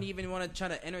 just don't even want to try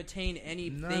to entertain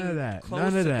anything None of that. close None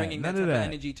of to that. bringing None that of type of that.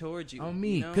 energy towards you. on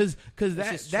me, you know? because It's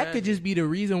that just could tragic. just be the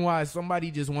reason why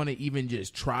somebody just want to even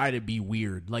just try to be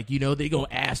weird. Like, you know, they gonna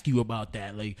ask you about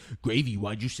that, like, Gravy,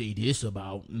 why'd you say this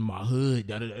about my hood?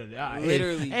 Da, da, da, da.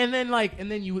 Literally. and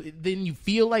then you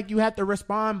feel like you have to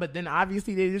respond, but then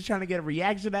obviously they're just trying to get a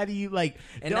reaction out of you, like.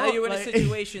 And now don't, you're in like, a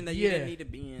situation that you yeah, didn't need to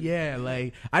be in. Yeah,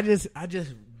 like I just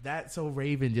that so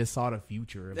Raven just saw the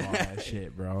future of all that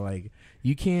shit, bro. Like,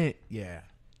 you can't,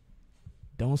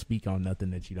 don't speak on nothing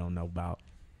that you don't know about.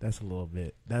 That's a little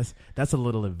bit. That's a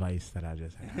little advice that I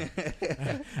just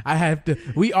have.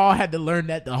 We all had to learn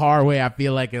that the hard way. I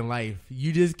feel like in life,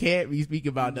 you just can't be speaking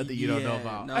about nothing you don't know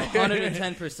about. No,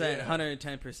 110%,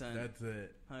 110%. That's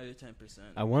it. 110%.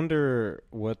 I wonder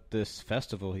what this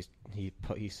festival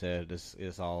he said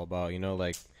is all about. You know,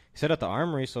 like he said at the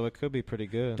Armory, so it could be pretty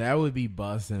good. That would be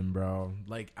bussin', bro.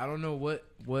 Like, I don't know what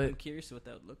I'm curious what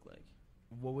that would look like.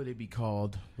 what would it be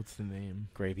called? What's the name?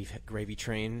 Gravy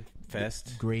Train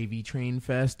Fest. Gravy Train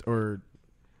Fest, or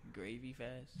Gravy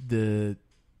Fest. the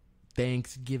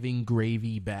Thanksgiving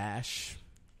Gravy Bash.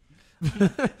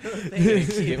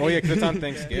 Thanksgiving. Oh yeah, because it's on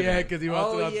Thanksgiving. Yeah, because he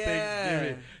wants it on yeah.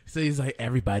 Thanksgiving. So he's like,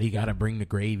 everybody got to bring the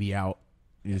gravy out.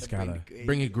 You just Gotta got bring to the gravy.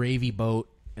 bring a gravy boat,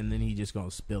 and then he just going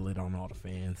to spill it on all the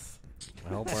fans. I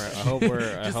hope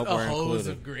we're Just a hose included.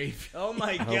 of gravy. Oh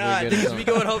my hope we God, get this is some. me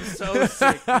going home so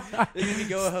sick. This is me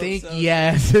going home Stinky so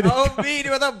ass. sick. Oh, me,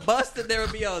 with a busted, there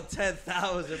would be on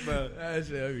 10,000, bro. That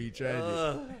shit would be tragic.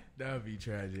 Ugh. That would be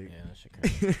tragic. Yeah,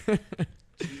 that shit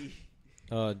crazy.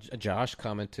 Josh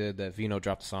commented that Vino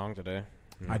dropped a song today.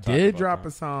 I did drop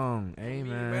a song. Hey,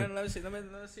 Man, man. let me hear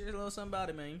a little something about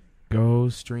it, man. Go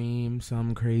stream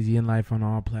Some Crazy in Life on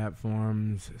all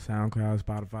platforms. SoundCloud,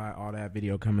 Spotify, all that.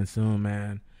 Video coming soon,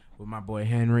 man. With my boy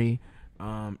Henry.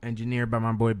 Engineered by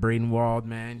my boy Braden Wald,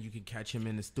 man. You can catch him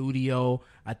in the studio.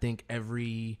 I think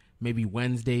every maybe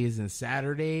Wednesdays and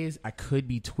Saturdays. I could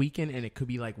be tweaking, and it could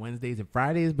be like Wednesdays and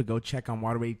Fridays, but go check on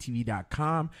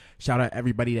waterwaytv.com. Shout out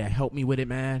everybody that helped me with it,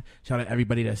 man. Shout out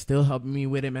everybody that's still helping me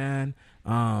with it, man.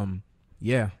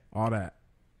 Yeah, all that.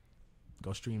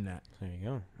 Go stream that. There you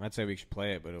go. I'd say we should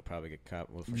play it, but it'll probably get Yeah,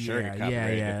 sure get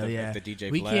copyrighted yeah. if the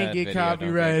DJ We Vlad can't get video don't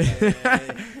copyrighted.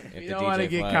 if We the don't wanna DJ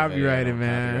get Vlad copyrighted, video don't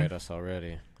man. Copyright us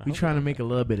already. We trying to make a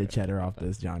little bit of cheddar off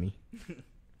this, Johnny.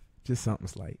 Just something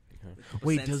slight.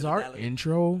 Wait, Sense does of our value.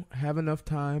 intro have enough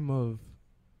time of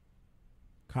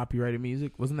copyrighted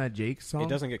music? Wasn't that Jake's song? It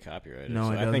doesn't get copyrighted. No,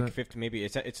 so it I think doesn't? 50, maybe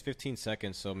it's 15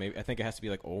 seconds. So maybe I think it has to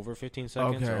be like over 15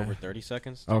 seconds or Okay. over 30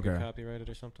 seconds to Okay. get copyrighted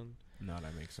or something. No,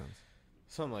 that makes sense.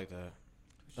 Something like that.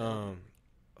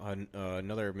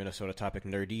 Another Minnesota topic.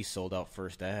 Nerdy sold out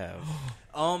First Ave.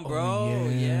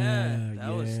 Bro, yeah.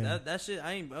 That was yeah. that shit.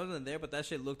 I wasn't there, but that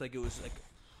shit looked like it was like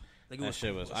it That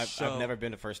shit was. a I've show. never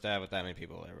been to First Ave with that many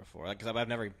people there before. Like, cause I've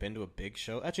never been to a big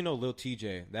show. Actually, no, Lil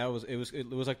TJ.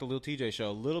 It was like the Lil TJ show.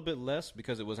 A little bit less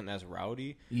because it wasn't as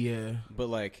rowdy. Yeah. But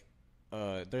like,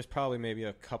 there's probably maybe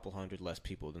a couple hundred less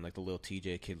people than like the Lil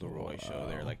TJ Kid Leroy show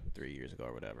there like 3 years ago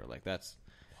or whatever. Like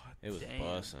it was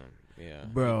bussin'. Yeah,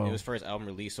 bro. It was for his album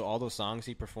release, so all those songs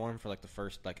he performed for like the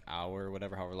first like hour or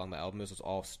whatever, however long the album is, was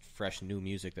all fresh new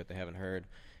music that they haven't heard,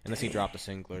 unless he dropped a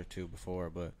single or two before.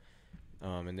 But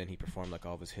and then he performed like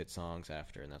all of his hit songs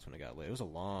after, and that's when it got lit. It was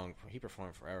he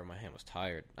performed forever. My hand was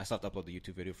tired. I still have to upload the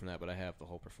YouTube video from that, but I have the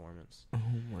whole performance. Oh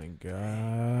my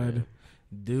god,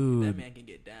 dude! That man can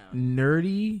get down.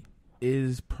 Nerdy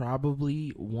is probably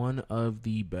one of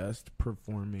the best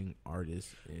performing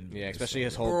artists in especially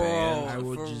his Minnesota. whole band. I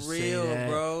would for just real, say that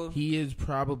bro. he is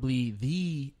probably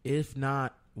the, if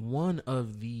not one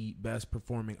of the best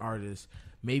performing artists.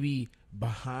 Maybe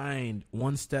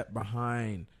one step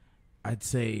behind. I'd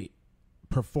say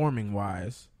performing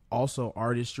wise, also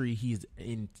artistry. He's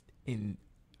in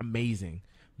amazing,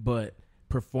 but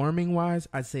performing wise,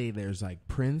 I'd say there's like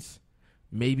Prince.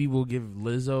 Maybe we'll give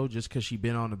Lizzo just because she's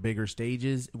been on the bigger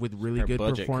stages with really Her good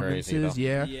budget performances. crazy,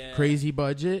 yeah, crazy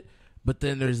budget. But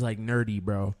then there's like Nerdy,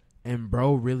 bro, and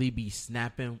bro really be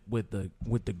snapping with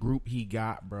the group he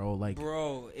got, bro. Like,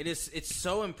 bro, it's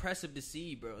so impressive to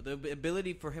see, bro. The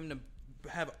ability for him to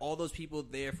have all those people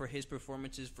there for his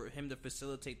performances, for him to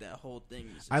facilitate that whole thing.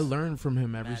 I learn from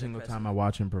him every single time I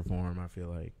watch him perform. I feel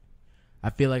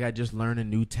like I just learn a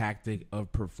new tactic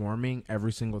of performing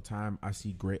every single time I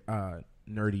see great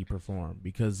Nerdy perform,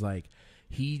 because like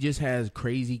he just has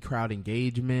crazy crowd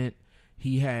engagement.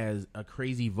 He has a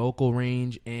crazy vocal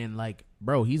range, and like,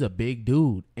 bro, he's a big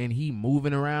dude and he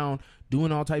moving around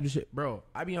doing all types of shit. Bro,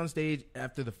 I be on stage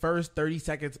after the first 30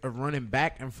 seconds of running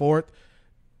back and forth.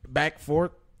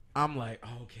 I'm like,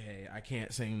 okay, I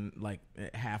can't sing like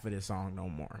half of this song no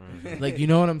more. Like, you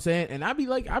know what I'm saying? And I be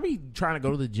trying to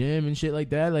go to the gym and shit like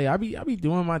that. Like, I be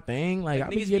doing my thing. Like I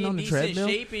be getting on the treadmill.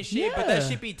 Shape and shit, but that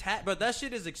shit be but that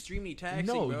shit is extremely taxing.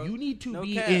 No, bro. you need to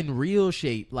be cap. in real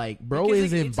shape. Like, bro Because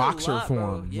is in it's a boxer lot, bro.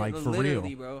 form. Yeah, like, for real.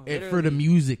 literally, bro. And for the Literally.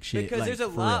 music shit. Because like, there's a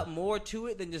for lot real. more to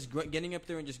it than just getting up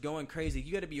there and just going crazy.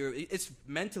 You got to be. It's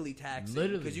mentally taxing.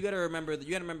 Literally. Because you got to remember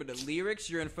the lyrics.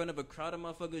 You're in front of a crowd of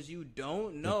motherfuckers you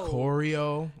don't know. The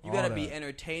choreo. You gotta be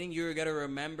entertaining. You gotta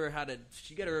remember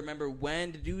You gotta remember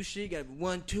when to do shit. You gotta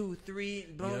 1, 2, 3,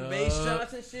 boom, bass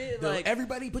shots and shit. Like,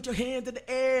 everybody, put your hands in the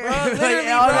air. bro, literally,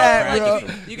 all bro. that, bro. Like,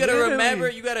 you gotta Literally. remember.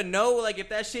 You gotta know. Like, if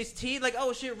that shit's teed, like,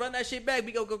 oh shit, run that shit back.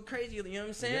 We go crazy. You know what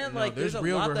I'm saying? Yeah, no, like, there's a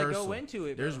lot rehearsal. that go into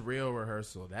it. Bro. There's real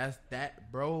rehearsal.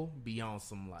 That bro be on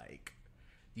some like,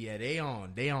 yeah, they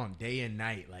on day and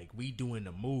night. Like, we doing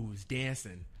the moves,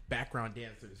 dancing. Background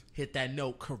dancers hit that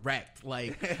note correct.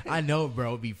 Like, I know,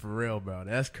 bro, be for real, bro.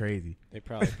 That's crazy. They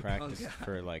probably practiced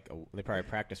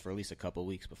for at least a couple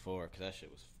weeks before, because that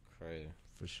shit was crazy.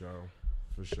 For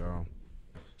sure.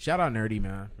 Shout out Nerdy,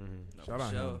 man. Shout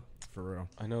out him, for real.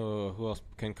 I know who else.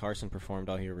 Ken Carson performed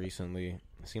out here recently.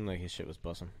 It seemed like his shit was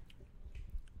bussin'.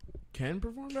 Ken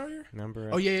performed out here? Remember?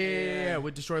 Oh yeah,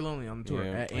 with Destroy Lonely on the tour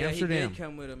Yeah. at Yeah, Amsterdam. he did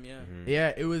come with him. Yeah.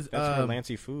 Yeah, it was. That's where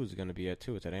Lancey Food's gonna be at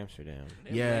too. It's at Amsterdam.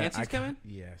 Yeah, Lancey's coming.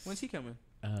 Yes. When's he coming?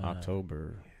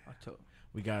 October. October.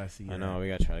 We gotta see. I know. We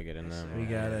gotta try to get in there. We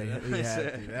have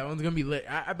to. That one's gonna be lit.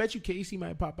 I bet you Casey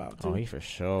might pop out too. Oh, he for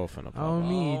sure finna pop. Oh, out.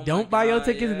 me. Oh, Don't my buy your God,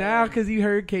 tickets yeah. now because you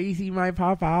heard Casey might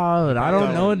pop out. I popped don't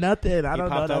out know when- nothing. I He don't know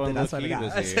popped out nothing. when That's Lil what I Keed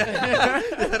got. was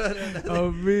here.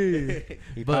 Oh, me.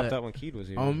 He But- popped out when Keed was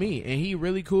here. On me. And he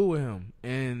really cool with him.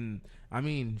 And, I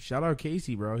mean, shout out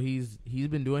Casey, bro. He's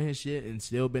been doing his shit and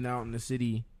still been out in the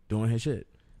city doing his shit.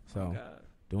 So, God.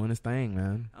 doing his thing,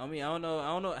 man. I mean, I don't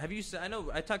know. Have you? I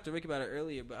know I talked to Rick about it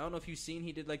earlier, but I don't know if you've seen.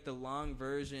 He did like the long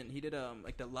version. He did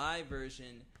like the live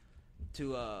version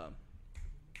to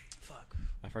fuck.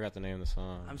 I forgot the name of the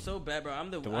song. I'm so bad, bro.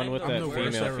 I'm the one with I'm that the female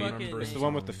worst at feature. fucking- It's the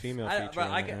one with the female I, feature. bro,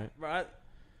 on I it, can, right? bro,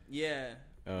 yeah.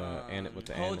 And it with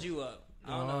the Hold and- You Up.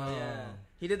 I don't know. Yeah.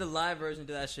 He did the live version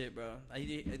to that shit, bro.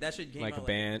 That shit came like out a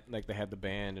band, like they had the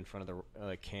band in front of the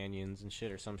like canyons and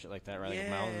shit or some shit like that, right? Yeah, like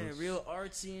mountains. real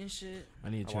artsy and shit. I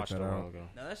need I to check watched it that a while out. ago.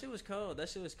 No, that shit was cold. That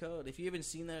shit was cold. If you haven't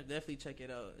seen that, definitely check it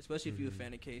out. Especially if you're a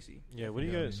fan of Casey. Yeah, what do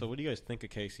you guys? So, what do you guys think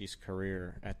of Casey's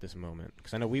career at this moment?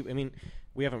 Because I know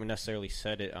we haven't necessarily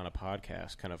said it on a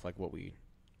podcast. Kind of like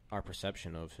our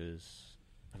perception of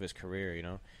his career, you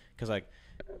know? Because like,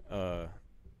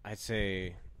 I'd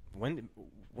say when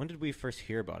did we first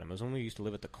hear about him? It was when we used to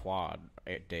live at the Quad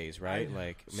days, right?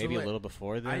 Maybe a little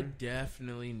before then. I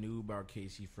definitely knew about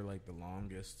Casey for like the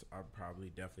longest. I probably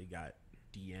definitely got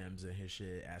DMs and his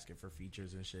shit asking for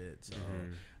features and shit. So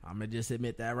I'm gonna just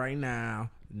admit that right now.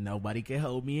 Nobody can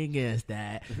hold me against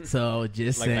that. So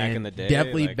just Like saying, back in the day,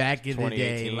 definitely like back in the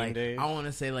day. 2018 Like days? I want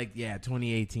to say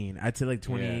 2018. I'd say like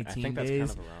 2018 I think that's days.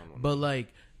 kind of around when But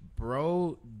like,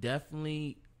 bro,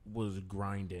 definitely was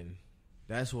grinding.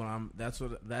 That's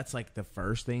like the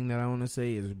first thing that I want to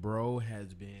say is bro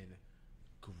has been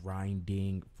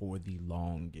grinding for the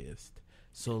longest.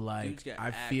 So like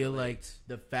I feel like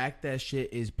the fact that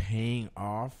shit is paying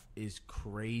off is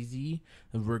crazy,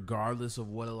 regardless of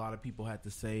what a lot of people had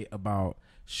to say about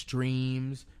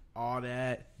streams, all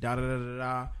that, da da da da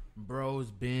da. Bro's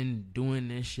been doing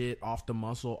this shit off the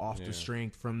muscle, off the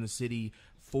strength from the city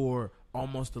for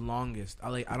almost the longest.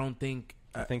 I don't think.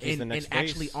 I think he's the next and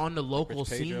actually face. on the local Rich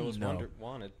Pedro scene, was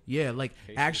wanted. yeah, like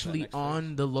Casey's actually that next on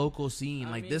face. the local scene,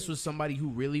 I like mean, this was somebody who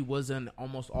really was on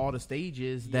almost all the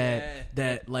stages Yeah.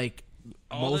 that like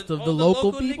All most the- of all the the local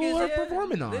local people niggas, are yeah,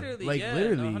 performing on, literally, like yeah,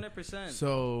 literally. 100%.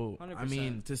 So I 100%.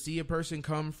 mean, to see a person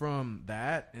come from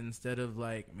that instead of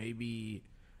like maybe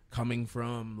coming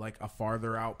from like a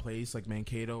farther out place like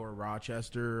Mankato or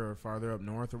Rochester or farther up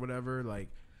north or whatever, like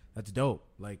that's dope.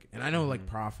 Like, and I know like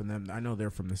Prof and them, I know they're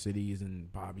from the cities,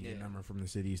 and Bobby and them are from the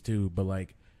cities too. But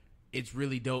like, it's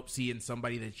really dope seeing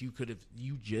somebody that you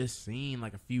just seen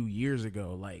like a few years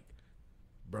ago. Like,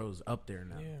 bro's up there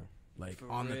now, like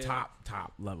For on the real.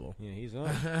 top level. Yeah, he's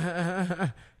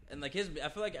up. And like I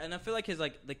feel like his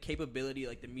like the capability,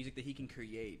 like the music that he can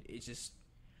create, is just.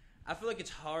 I feel like it's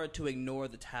hard to ignore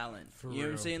the talent. For you know what I'm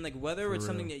real. saying? Like whether For it's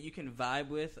something real. that you can vibe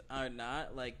with or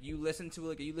not. Like you listen to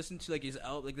his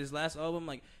this last album.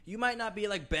 Like you might not be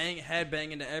like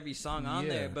headbanging to every song on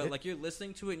Yeah. there, but like you're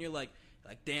listening to it and you're like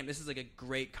damn, this is like a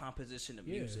great composition of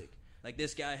music. Like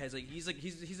this guy has he's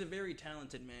a very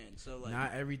talented man. So like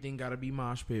Not everything gotta be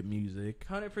mosh pit music.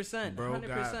 100%, Bro 100%.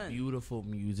 got beautiful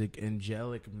music,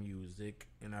 angelic music,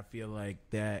 and I feel like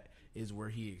that is where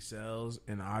he excels.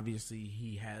 And obviously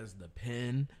he has the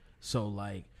pen, so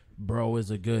like bro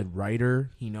is a good writer.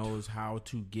 He knows how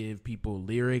to give people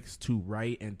lyrics to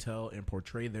write and tell and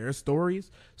portray their stories.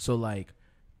 So like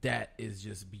that is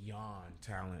just beyond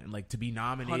talent. And like to be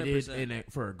nominated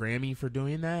 100%. for a Grammy for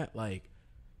doing that, like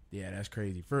yeah, that's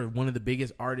crazy. For one of the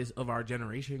biggest artists of our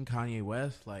generation, Kanye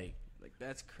West, like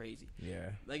that's crazy. yeah.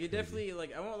 Like it definitely,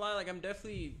 like I won't lie, like I'm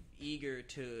definitely eager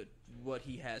to what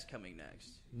he has coming next.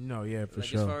 No, yeah, for Like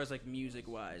sure. as far as like music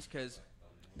wise, because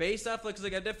based off like, 'cause,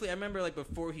 like I remember like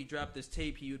before he dropped this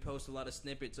tape, he would post a lot of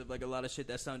snippets of like a lot of shit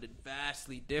that sounded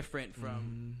vastly different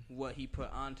from what he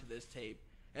put onto this tape,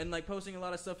 and like posting a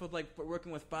lot of stuff with like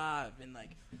working with Five and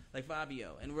like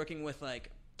Fabio, and working with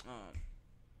like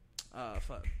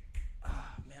fuck.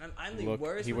 Man, I'm the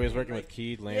worst. He with was names, working like, with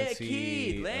Keed, Yeah, Lancey,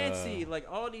 Keed, Lancey, like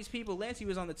all these people. Lancey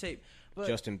was on the tape, but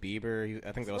Justin Bieber.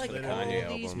 I think that was like for the all Kanye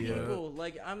these album. people,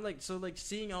 like I'm like so like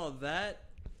seeing all that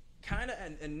kind of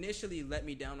initially let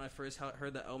me down when I first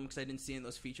heard the album because I didn't see any of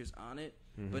those features on it.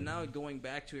 But now going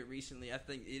back to it recently, I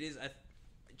think it is. I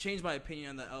changed my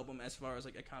opinion on the album as far as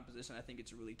like a composition. I think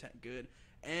it's really good,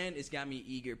 and it's got me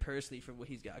eager personally for what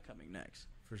he's got coming next.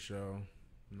 For sure.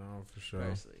 No, for sure.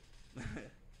 Personally.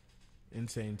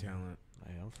 Insane talent.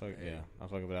 I'm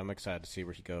fucking with it. I'm excited to see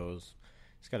where he goes.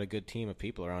 He's got a good team of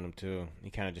people around him too. He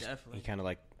kind of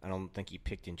like I don't think he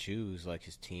picked and choose like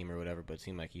his team or whatever, but it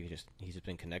seemed like he's just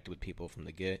been connected with people from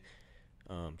the get,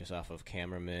 just off of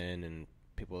cameramen and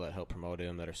people that help promote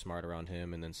him that are smart around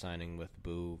him, and then signing with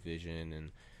Boo Vision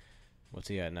and what's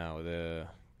he at now? The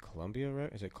Columbia,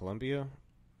 is it Columbia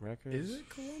Records? Is it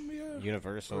Columbia? Or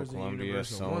Universal, is it Columbia,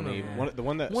 Universal? Sony. One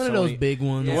Sony, of those big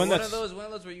ones. The Yeah, one one that's- of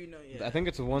those where you know. Yeah. I think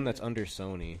it's the one that's under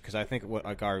Sony, because I think what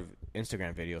like our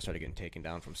Instagram video started getting taken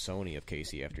down from Sony of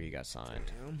Casey after he got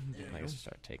signed. Like, just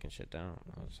started taking shit down.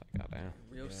 I was like, goddamn.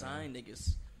 Real sign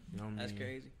niggas. You know what I That's mean?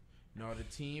 crazy. No, the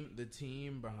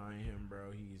team behind him,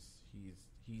 bro.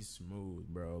 He's smooth,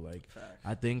 bro. Like Facts.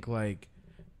 I think like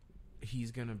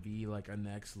he's gonna be like a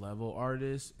next level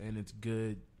artist, and it's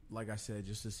good. Like I said,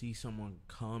 just to see someone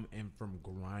come in from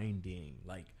grinding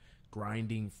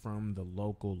from the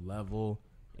local level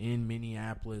in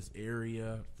Minneapolis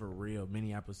area for real,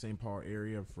 Minneapolis St. Paul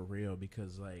area for real,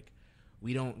 because like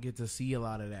we don't get to see a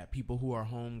lot of that. People who are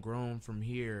homegrown from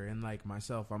here, and like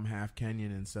myself, I'm half Kenyan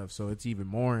and stuff, so it's even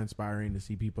more inspiring to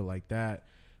see people like that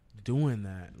doing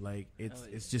that. Like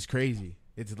it's just crazy.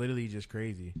 It's literally just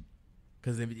crazy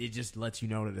because it just lets you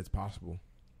know that it's possible.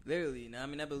 Literally, no, I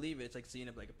mean I believe it. It's like seeing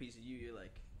like a piece of you. You're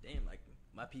like, damn, like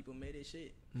my people made this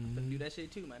shit. I'm gonna do that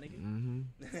shit too, my nigga.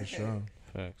 Mm-hmm. For sure.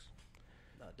 Facts.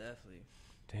 No, definitely.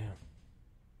 Damn.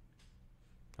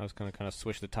 I was gonna kind of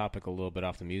switch the topic a little bit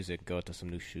off the music, go to some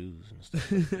new shoes and stuff.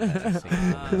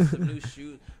 Some new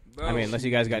shoes, bro. I mean, unless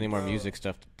you guys got any more Bro. music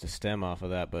stuff to stem off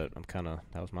of that, but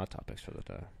that was my topics for the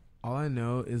day. All I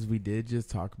know is we did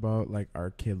just talk about like our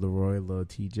Kid Leroy Lil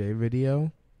TJ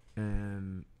video,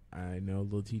 and I know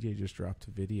Lil TJ just dropped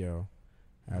a video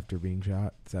after being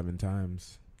shot 7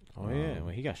 times. Oh yeah, well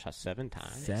he got shot 7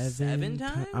 times. Seven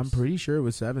times? I'm pretty sure it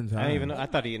was 7 times. I didn't even know. I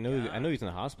thought he knew. I knew he was in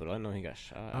the hospital. I didn't know he got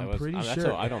shot. I'm pretty that's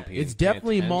sure. all, I don't. It's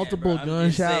definitely multiple Yeah, bro, I'm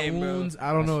gunshot insane, bro. wounds.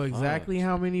 I don't know That's exactly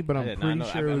how many, but I'm pretty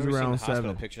sure it was around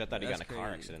 7. Picture. I thought he got in a That's car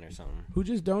crazy. accident or something. Who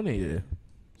just donated?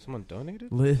 Someone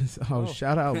donated. Liz. Oh,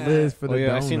 shout out Liz for the yeah,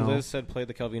 I dono. seen Liz said play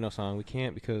the Calvino song. We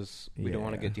can't because we don't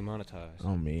want to Yeah. get demonetized.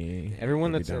 Oh me.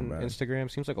 Everyone That'd that's be on down bad.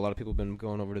 Instagram seems like a lot of people have been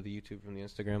going over to the YouTube from the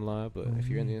Instagram live. But if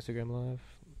you're in the Instagram live,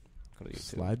 go to YouTube.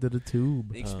 Slide to the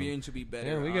tube. The experience will be better.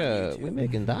 Yeah, on we YouTube.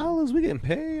 making dollars. We getting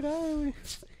paid. Are we?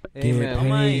 Hey Get man, Oh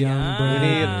my paid, young God.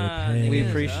 brother. We Get we paid.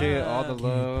 appreciate all the Get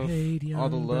love, Paid, young all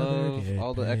the brother, love, get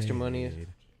all the extra money, paid.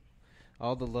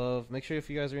 all the love. Make sure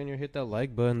if you guys are in here, hit that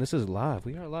like button. This is live.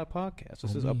 We are a live podcast.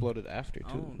 This is me. uploaded after too.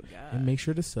 Oh But God. And make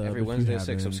sure to sub every if Wednesday you at 6,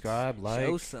 haven't. subscribe, like,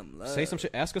 Show some love. say some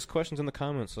shit. Ask us questions in the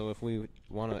comments. So if we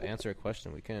want to answer a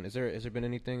question, we can. Has there been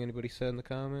anything anybody said in the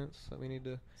comments that we need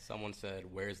to? Someone said,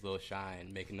 "Where's Lil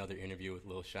Shine? Make another interview with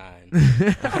Lil Shine."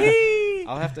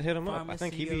 I'll have to hit him up. I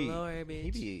think he Pharmacy galore,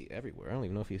 be bitch. everywhere. I don't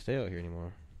even know if he stay out here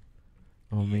anymore.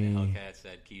 Oh Ian me. Hellcat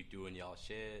said, "Keep doing y'all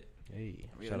shit." Hey,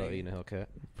 Real shout out nigga. Eden Hellcat.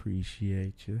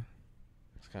 Appreciate you.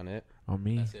 That's kind of it. On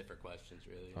me. That's it for questions,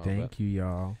 really. Oh, Thank you,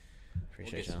 y'all. We'll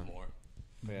Appreciate get some y'all.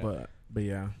 more. But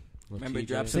yeah. Remember, TJ.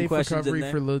 drop some Safe questions in recovery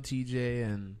there. for Lil TJ,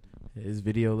 and his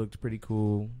video looked pretty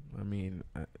cool. I mean,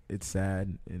 it's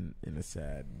sad in a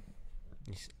sad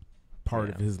part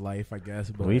Yeah. of his life, I guess.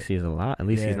 But At least he's alive. At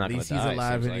least yeah, he's not at going least to he's die.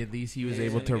 alive, seems and like. at least he was Yeah,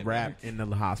 able he's to gonna get rap in the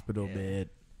hospital Yeah. bed.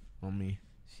 On me.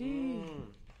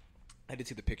 I did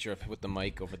see the picture of with the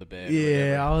mic over the bed. or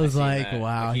Yeah, whatever. I was seen like, that.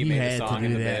 wow, he he made had the to song do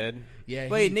in the that. bed. Yeah.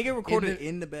 Wait, he- nigga recorded in the-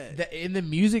 in the bed. in the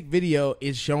music video,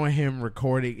 it's showing him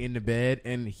recording in the bed,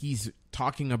 and he's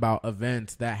talking about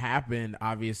events that happened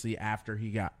obviously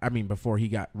before he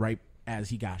got right as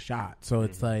he got shot. So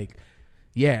it's like,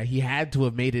 yeah, he had to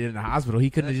have made it in the hospital. He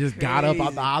couldn't have That's just got up out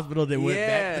crazy. the hospital and went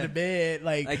back Yeah. to the bed.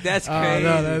 Like that's oh, crazy.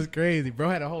 no, that's crazy. Bro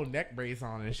had a whole neck brace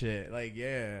on and shit. Like,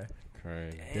 yeah,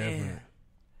 Crazy. different.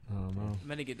 I don't know. I'm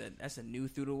gonna get that. That's a new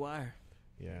through the wire.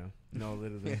 Yeah, no,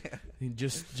 literally, he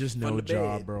just From no the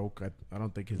jaw bed. broke. I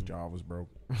don't think his jaw was broke.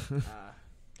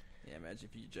 Yeah, imagine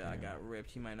if your jaw got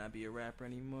ripped, he might not be a rapper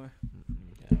anymore.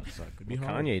 Yeah, it sucked. Could be Well,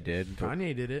 hard. Kanye did. but-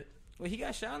 Kanye did it. Well, he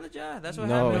got shot in the jaw. That's what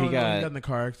No, happened. he got- in the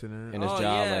car accident. And his Oh,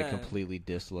 jaw yeah. like completely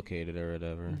dislocated or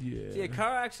whatever. Yeah. See, a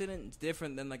car accident is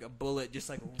different than like a bullet just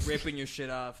like ripping your shit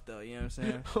off, though. You know what I'm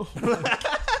saying?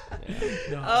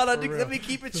 No, Oh, no, for dude, real. let me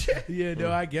keep it chill. Yeah,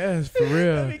 no, I guess for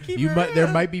real. me keep You it might there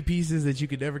real. might be pieces that you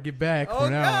could never get back. Oh,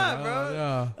 from now God, on. bro.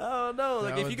 no. Oh no!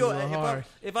 Like That if was you go, a little hard.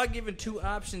 if I given 2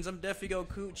 options, I'm definitely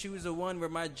gonna choose the one where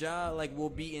my jaw like will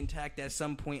be intact at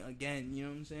some point again. You know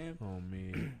what I'm saying? Oh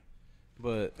man.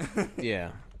 But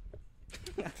yeah,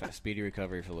 speedy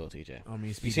recovery for Lil TJ. I mean,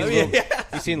 You speaking seen, of, Lil,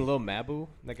 you seen Lil Mabu?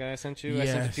 That guy I sent you. I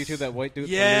sent Yes. you to that white dude.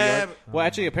 Yeah. From New York. Well, Oh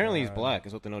actually, my apparently he's God. black.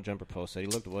 Is what the No Jumper post said. He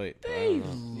looked white. But I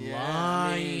don't know. Yeah, I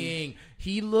lying. mean-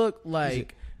 He looked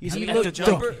like He he The looked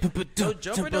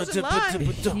jumper doesn't lie.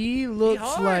 he looks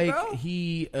hard, like bro.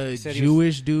 he a said he was-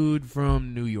 Jewish dude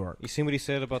from New York. You seen what he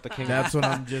said about the King? That's what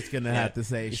I'm just gonna have to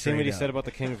say. You seen straight what he up. said about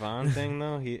the King Von thing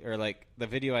though? Like the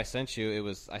video I sent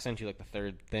you. I sent you like the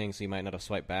 3rd thing, so you might not have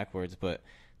swiped backwards. But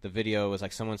the video was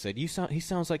like someone said, he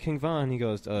sounds like King Von. He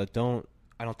goes, I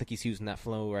don't think he's using that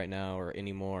flow right now or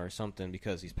anymore or something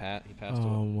because he passed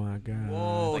Oh away. my god.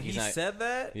 Whoa, Like, he he's not- said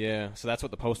that? Yeah, so that's what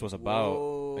the post was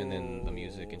about, and then the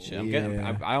music and shit.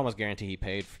 Yeah. I almost guarantee he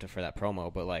paid for that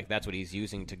promo, but like that's what he's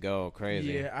using to go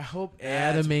crazy. Yeah, I hope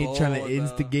That's Adam ain't trying to bold, though.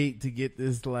 instigate to get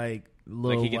this like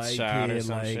little he gets white shot or kid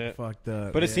some like shit. fucked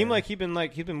up. But it yeah. seemed like he'd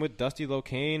been with Dusty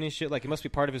Locane and shit. Like he must be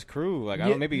part of his crew. Like I Yeah,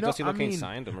 don't maybe no, Dusty I Locane mean-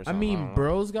 signed him or I something. mean, don't know.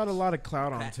 bro's got a lot of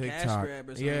clout on Cash TikTok. grab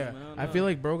or something, I Yeah, don't I know. feel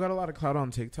like bro got a lot of clout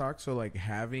on TikTok. So like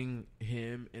having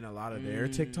him in a lot of their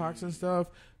TikToks and stuff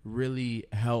really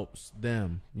helps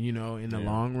them, you know, in the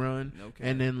long run. Okay.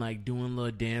 And then like doing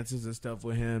little dances and stuff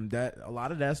with him. That a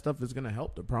lot of that stuff is gonna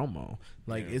help the promo.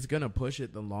 Like it's gonna push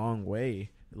it the long way.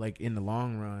 Like in the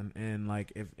long run, and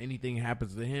like if anything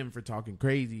happens to him for talking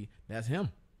crazy, that's him.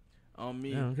 On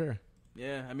me. I don't care.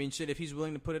 Yeah, I mean, shit. If he's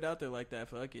willing to put it out there like that,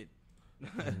 fuck it.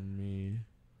 I mean,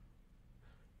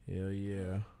 hell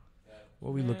yeah.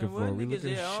 What we Man, looking what for? We niggas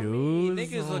looking there? shoes.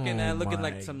 Niggas looking Oh at looking my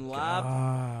like some lob.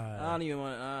 I God. don't even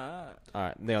want. All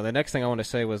right, the next thing I want to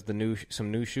say was some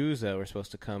new shoes that were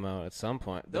supposed to come out at some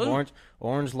point. The Those-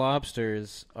 orange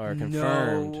lobsters are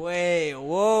confirmed. No way.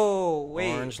 Whoa.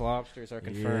 Wait. Orange lobsters are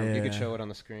confirmed. You could Yeah. show it on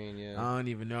the screen. Yeah. I don't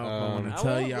even know if I Um, want I to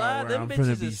tell won't y'all lie, where them I'm gonna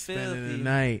bitches be is spending the filthy.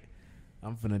 night.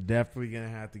 I'm definitely gonna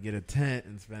have to get a tent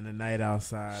and spend the night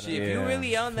outside. Shit, if you're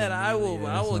really on that, I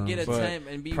will get a tent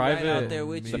and be right out there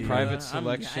with you. The private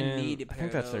selection. I need a pair I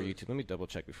think that's of their those. YouTube. Let me double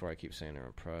check before I keep saying they're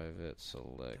a private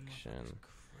selection.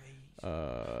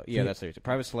 Yeah, that's their YouTube.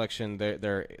 Private selection.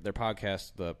 Their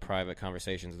podcast, the Private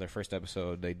Conversations. Their first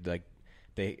episode,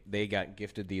 they got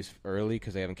gifted these early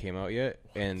because they haven't came out yet,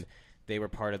 and they were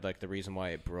part of like the reason why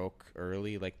it broke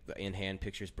early. Like the in-hand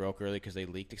pictures broke early because they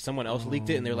leaked it. Someone else leaked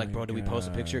it, and they're like, "Bro, did we post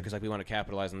a picture?" Because like we want to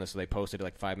capitalize on this, so they posted it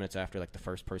like 5 minutes after like the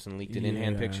first person leaked an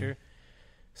in-hand picture.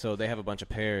 So they have a bunch of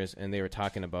pairs, and they were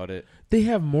talking about it. They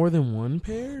have more than one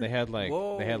pair? They had like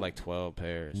 12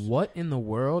 pairs. What in the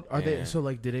world are they? So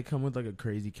like, did it come with like a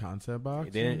crazy concept box?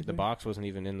 The box wasn't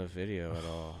even in the video at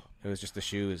all. It was just the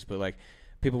shoes. But like,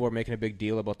 people were making a big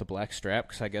deal about the black strap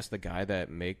because I guess the guy that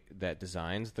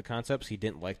designs the concepts, he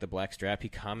didn't like the black strap. He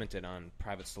commented on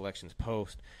Private Selection's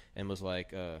post and was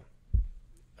like,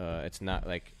 "It's not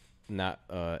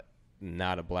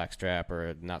a black strap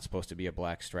or not supposed to be a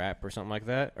black strap or something like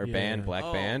that or black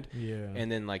band."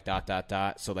 And then like ...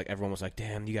 So like everyone was like,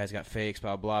 "Damn, you guys got fakes,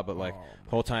 blah blah." But like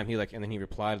whole time he like, and then he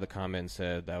replied to the comment and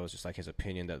said that was just like his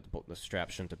opinion that the strap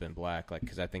shouldn't have been black, like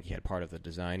because I think he had part of the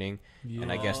designing,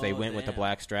 and I guess they went with the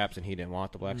black straps and he didn't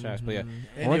want the black straps. But yeah,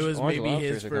 and it was maybe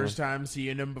his first time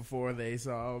seeing them before they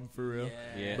saw him for real.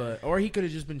 Yeah. But or he could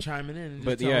have just been chiming in. And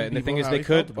but just yeah, and the thing is they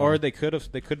could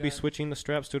be Okay. switching the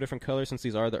straps to a different color since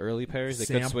these are the early pairs. They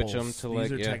could switch them to like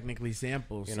these are technically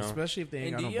samples, you know? Especially if they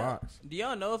ain't got no box. Do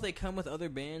y'all know if they come with other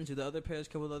bands? Do the other pairs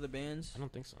come with other bands? I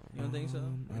don't think so. You don't think so?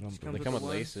 I don't. They come with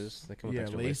laces. They come with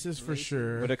extra laces for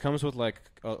sure. But it comes with like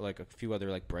a few other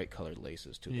like bright colored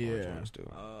laces too. The orange ones do.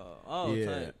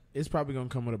 Tight. It's probably gonna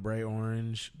come with a bright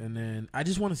orange, and then I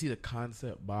just want to see the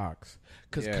concept box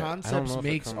because Concepts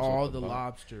makes all the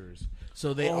lobsters,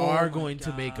 so they are going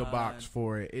to make a box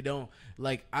for it. It don't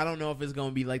like I don't know if it's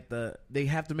gonna be like they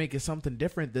have to make it something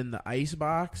different than the ice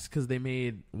box because they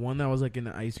made one that was like in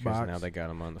the ice box. Now they got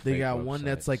them on the. They got one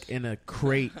that's like in a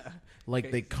crate.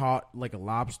 Like they caught like a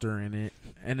lobster in it,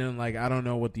 and then like I don't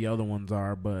know what the other ones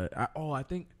are, but I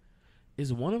think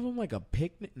is one of them like a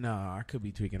picnic? No, I could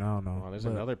be tweaking. I don't know. Oh, there's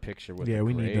another picture with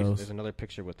we need those. There's another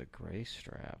picture with the gray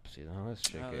straps. You know, this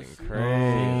shit getting Oh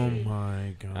crazy.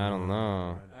 my god! I don't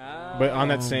know, but on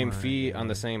that same feed, on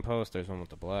the same post, there's one with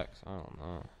the blacks. I don't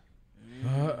know.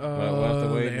 We'll have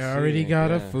to wait They and already see, got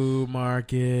a yeah. food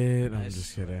market. I'm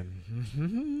just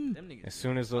kidding. As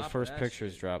soon as those first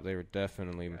pictures dropped, they were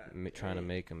definitely trying to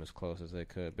make them as close as they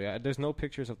could. But yeah, there's no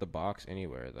pictures of the box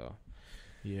anywhere though.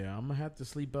 Yeah, I'm gonna have to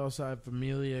sleep outside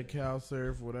Familia, Cal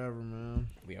Surf, whatever, man.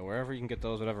 Yeah, wherever you can get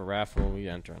those, whatever raffle, we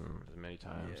enter them as many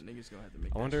times. Yeah, niggas gonna have to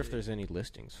make I wonder that if shit. there's any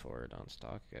listings for it on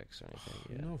StockX or anything.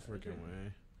 Yeah. No freaking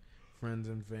way. Friends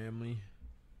and family.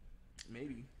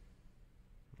 Maybe.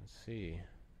 Let's see.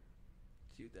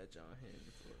 See what that John hit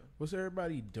before. What's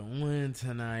everybody doing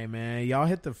tonight, man? Y'all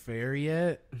hit the fair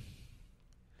yet?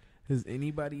 Has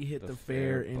anybody hit the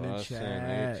fair in the bussin'. I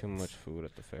chat? ate too much food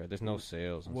at the fair. There's no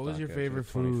sales. On What was your StockX. favorite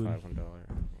It's food? $25.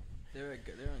 They're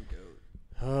on Goat.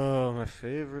 Oh, my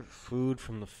favorite food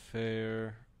from the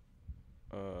fair.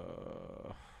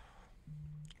 The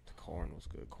corn was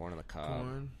good. Corn on the cob.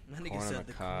 Corn. That nigga Corn on said the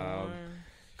the cob. corn.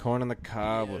 Corn on the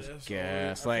cob was that's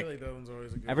gas. always- I Like, feel that one's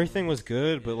always a good everything one. was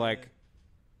good, but Yeah. like,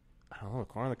 I don't know.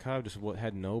 Corn on the cob just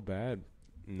had no bad.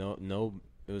 No.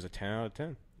 It was a 10 out of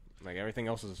 10. Like everything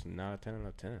else was not a 10 out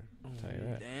of 10. I'll tell you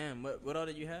that. Damn, what all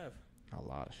did you have? A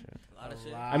lot of shit. A lot of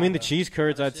shit. I mean, the cheese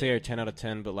curds lot I'd of say are shit. 10 out of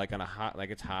 10, but like on a hot, like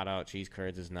it's hot out, cheese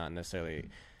curds is not necessarily.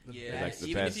 Yeah, like the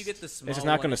even best. if you get the small It's just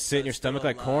not one, going to sit in your still stomach. a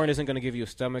Like lot. corn isn't going to give you a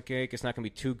stomach ache. It's not going to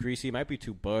be too greasy. It might be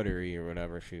too buttery or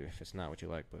whatever if it's not what you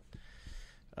like. But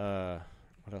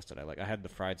what else did I like? I had the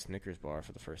fried Snickers bar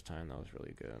for the first time. That was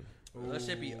really good. Bro, that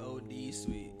should be OD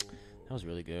sweet. That was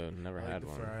really good. Never I like had the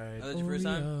one. fried Oh, that's your first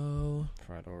time? Oreo.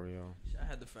 Fried Oreo. I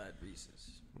had the fried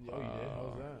Reese's. Oh, you did? How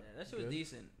was that? Yeah, that shit was Good?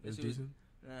 decent. It was That shit decent?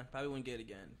 probably wouldn't get it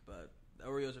again, but the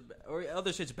Oreos are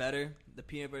other shit's better. The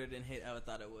peanut butter didn't hit how I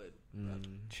thought it would.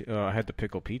 I had the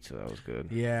pickle pizza. That was good.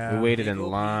 Yeah. We waited in Pickle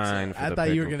line pizza. for the I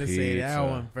thought you were pickle going to say that pizza.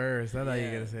 one first. I thought you were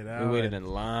Yeah. going to say that We one. waited in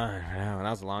line. Yeah, and that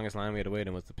was the longest line we had to wait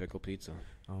in was the pickle pizza.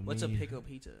 Oh, What's a man. pickle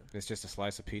pizza? It's just a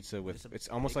slice of pizza with. Just a It's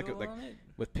almost like pickle on it?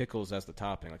 with pickles as the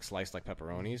topping, like sliced like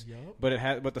pepperonis. Yup.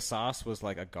 But the sauce was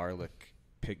like a garlic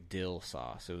picked dill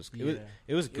sauce. It was Yeah.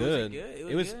 it was good.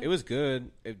 It was good? It was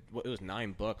good. It was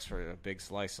 $9 for a big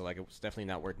slice, so like it was definitely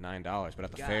not worth $9. But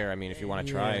at the God fair, I mean, if you want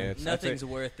to try damn. it, Nothing's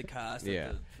worth the cost. Yeah.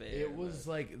 Of the fair, It was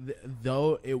like,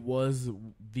 though it was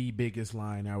the biggest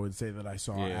line I would say that I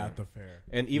saw Yeah. at the fair.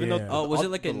 and even Yeah. though Oh, was all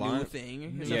it like the a new line- thing or Yeah,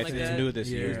 something Yeah, like it's that? new this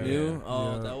Yeah. year. It's new. Yeah.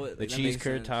 Oh, Yeah. that was The that cheese makes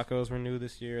curd sense. tacos were new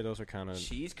this year. Those were kind of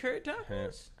Cheese curd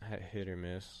tacos. hit or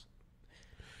miss.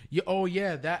 Yeah, oh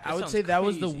yeah, that I would sounds say that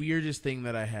was the crazy. weirdest thing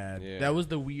that I had. Yeah. That was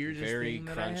the weirdest Very thing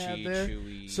that I had crunchy, there.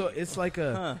 chewy. So it's like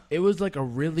a, Huh. it was like a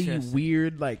really Interesting.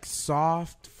 weird, like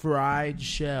soft fried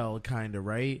shell kind of,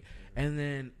 right? And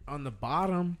then on the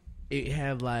bottom, it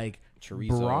had like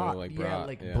Chorizo, brat, like yeah, brat,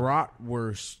 like yeah.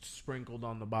 bratwurst sprinkled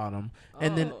on the bottom,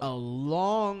 and then Oh. a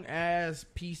long ass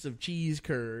piece of cheese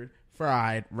curd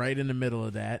fried right in the middle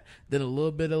of that. Then a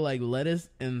little bit of like lettuce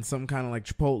and some kind of like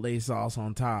chipotle sauce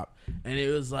on top, and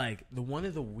it was like one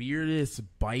of the weirdest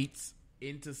bites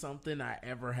into something I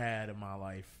ever had in my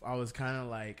life. I was kind of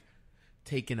like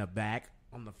taken aback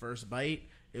on the first bite.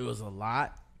 It was a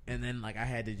lot. And then, like, I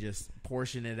had to just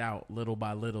portion it out little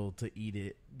by little to eat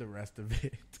it, the rest of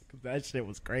it. 'Cause that shit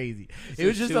was crazy. It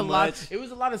was just too a lot. much? It was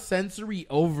a lot of sensory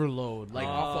overload, like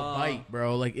off a bite,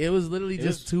 bro. Like it was literally It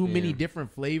just was- too many yeah.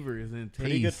 different flavors and tastes.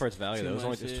 Pretty good for its value. Too Though. It was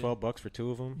only much, just yeah. $12 for two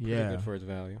of them. Pretty Yeah. good for its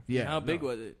value. Yeah. How big no.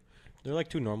 was it? They're like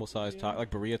two normal size, like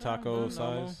burrito taco Normal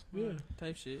size. Yeah.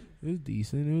 type shit. It was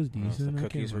decent. It was decent. The I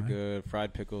cookies can't were lie. good.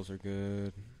 Fried pickles are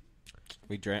good.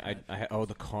 We drank. I had,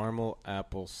 the caramel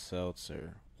apple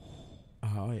seltzer.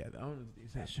 Oh yeah, that one was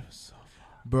decent. That shit was so fun.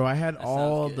 Bro, I had That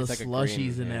all sounds the good. It's like a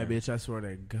slushies green, in that yeah. bitch. I swear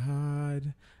to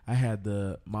God, I had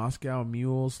the Moscow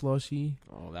Mule slushie.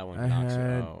 Oh, that one I knocks had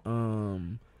it out.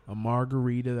 a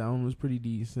margarita. That one was pretty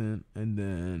decent, and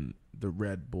then the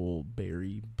Red Bull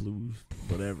berry blue,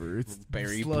 whatever. It's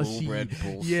Berry slushy. Blue Red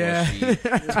Bull Yeah, slushy.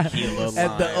 Tequila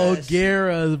at the lime.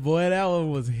 O'Gara's, boy, that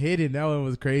one was hidden. That one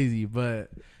was crazy.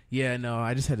 But yeah, no,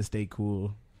 I just had to stay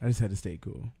cool. Hell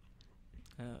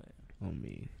yeah. On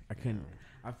me, I couldn't.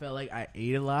 I felt like I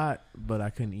ate a lot, but I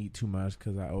couldn't eat too much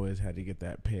because I always had to get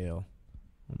that pail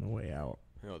on the way out.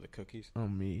 Oh, the cookies.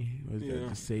 On me, it was Yeah,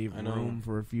 to save I know. room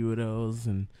for a few of those,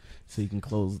 and so you can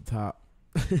close the top.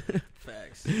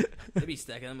 Facts. They be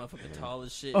stacking them motherfucking tall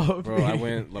as shit. Oh, Bro, I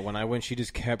went. Like, when I went, she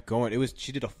just kept going.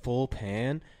 She did a full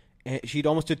pan, and she'd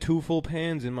almost did 2 full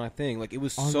pans in my thing. Like, it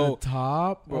was on so. the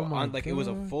top. Bro, Oh my like it was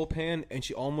a God. full pan, and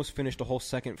she almost finished a whole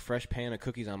second fresh pan of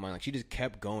cookies on mine. Like, she just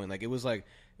kept going. Like, it was like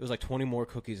 20 more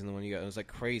cookies than the one you got. It was like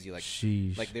crazy. Like,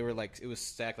 Sheesh. like they were like, it was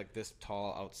stacked like this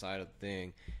tall outside of the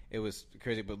thing. It was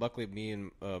crazy. But luckily, me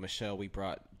and Michelle, we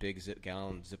brought big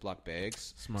gallon Ziploc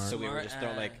bags. Smart. So we were Smart just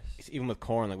throwing, like, ass. even with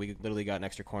corn, like we literally got an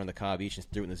extra corn on the cob each and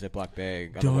threw it in the Ziploc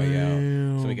bag on the way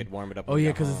out, so we could warm it up. Oh when we yeah,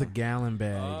 got because it's a home. gallon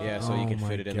bag. Yeah, so you Oh can my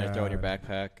fit it in there, throw it in your God.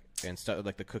 backpack, and stuff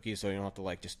like the cookies, so you don't have to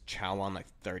like just chow on like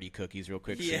 30 cookies real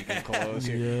quick, so you Yeah. can close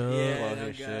your, Yeah. close no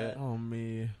your shit. Oh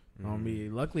me. On Mm. me.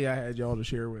 Luckily, I had y'all to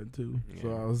share with too, so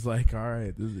Yeah. I was like, "All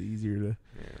right, this is easier to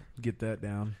Yeah. get that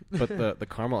down." But the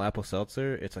caramel apple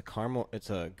seltzer, it's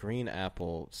a green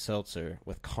apple seltzer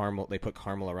with caramel. They put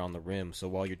caramel around the rim, so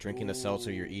while you're drinking the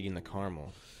seltzer, you're eating the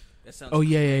caramel. That sounds Oh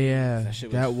yeah. That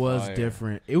shit That was was fire.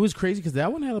 different. It was crazy because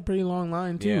that one had a pretty long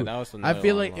line too. Yeah, that was I another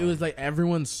feel long like it line. was like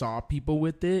everyone saw people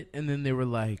with it, and then they were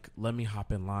like, "Let me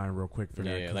hop in line real quick for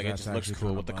that." Yeah, 'cause like it that's just looks actually cool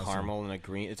kinda with the bussin'." caramel and the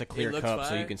green. It's a clear looks cup, so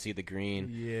fire. you can see the green.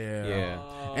 Yeah.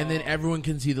 Yeah. And then everyone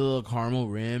can see the little caramel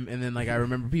rim, and then like I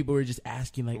remember people were just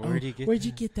asking like, Where'd "Oh, you get where'd that?"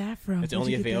 you get that from?" It's Where'd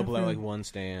only you get that available at from?" like one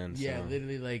stand. Yeah, so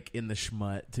literally like in the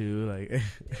schmut too. Like,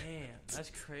 Damn, that's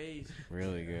crazy.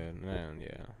 really good, man.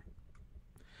 Yeah.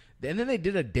 and then they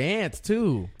did a dance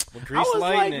too. Well, I Grease was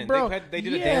like, Lightning. bro, They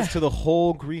did a yeah. dance to the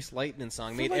whole Grease Lightning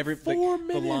song. For Made like every 4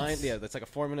 the line. minutes. Yeah, that's like a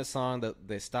 4-minute song. That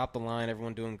they stopped the line.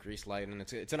 Everyone doing Grease Lightning.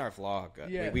 It's in our vlog.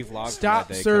 Yeah. We vlogged. Stop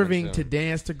that day, serving coming to soon.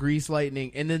 dance to Grease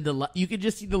Lightning, and then you could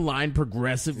just see the line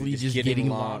progressively Just just getting getting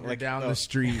long, longer like, down oh. the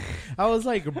street. I was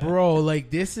like, bro, like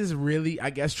this is really, I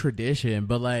guess, tradition,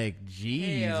 but like,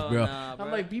 jeez, Hell bro. nah, I'm bro.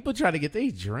 like, people try to get they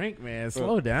drink, man.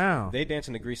 Slow down. They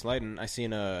dancing to Grease Lightning. I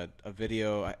seen a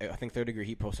video. I think 3rd Degree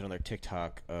Heat posted on their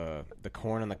TikTok. The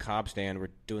corn on the cob stand were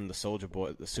doing the Soldier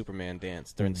Boy, the Superman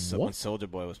dance during What? when Soldier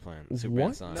Boy was playing the Superman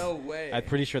What? song. No way. I'm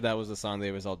pretty sure that was the song they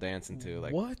was all dancing to.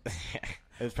 Like What?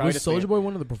 it was probably Was just Soldier like- Boy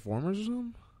one of the performers or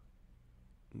something?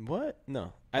 What?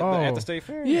 No. At the state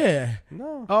fair? Yeah.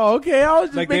 No. Oh, okay. I was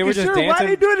just Like, they making were just sure. Why dancing.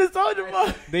 they doing this on the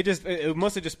phone? They just, it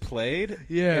must have just played.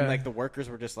 Yeah. And like the workers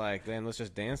were just like, then let's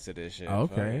just dance to this shit.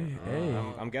 Okay. Fuck it. Hey.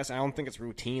 I'm guessing, I don't think it's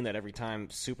routine that every time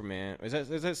Superman, is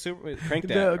that Super, Crank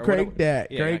That? No, or Crank whatever.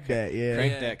 That. Yeah, Crank That, yeah.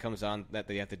 Crank Yeah. That comes on that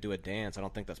they have to do a dance. I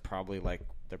don't think that's probably like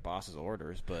their boss's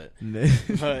orders, but I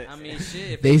mean,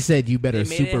 shit. If They said you better They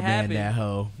made it Superman happen. that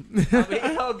hoe. I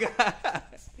mean, oh god.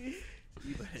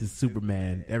 Just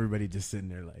Superman. Everybody just sitting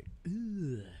there like,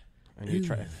 ugh. I need to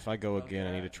try, if I go again,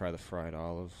 I need to try the fried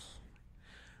olives.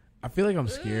 I feel like I'm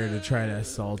scared to try that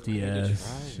salty I need to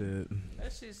ass try it. shit.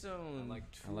 That shit's so.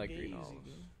 I like green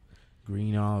olives.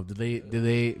 Green olive.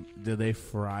 Do they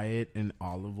fry it in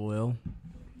olive oil?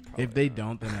 If they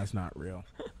don't, then that's not real.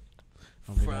 I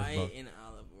don't think Fry that's it both. in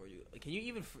olive oil. Can you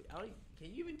even?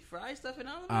 Can you even fry stuff in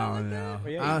olive oil I like don't that? know. Oh,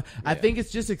 yeah. I think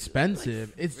it's just expensive.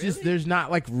 Like, It's just really? there's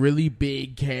not like really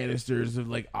big canisters of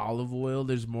like olive oil.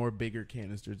 There's more bigger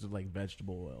canisters of like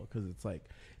vegetable oil because it's like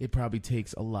it probably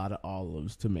takes a lot of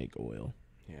olives to make oil.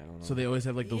 Yeah, I don't know. So they always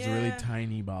have like those really Yeah.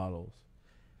 tiny bottles.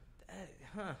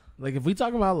 Huh. Like if we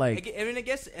talk about like I mean, I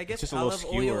guess just a little olive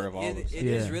skewer oil of olives. it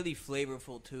is Yeah. really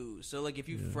flavorful too. So like if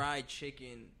you Yeah. fry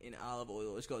chicken in olive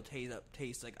oil, it's gonna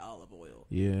taste like olive oil.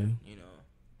 yeah, You know.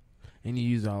 and you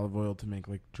use olive oil to make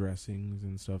like dressings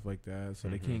and stuff like that. So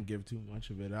they Mhm. can't give too much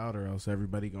of it out, or else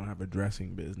everybody gonna have a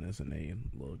dressing business in a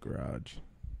little garage.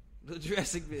 The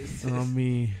dressing business. On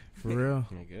me, for real.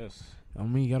 I guess.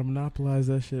 On me, you gotta monopolize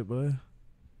that shit, bud.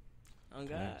 Oh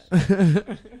God.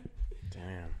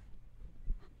 Damn.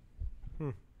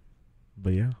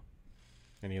 But yeah,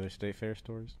 Any other state fair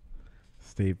stories?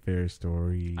 state fair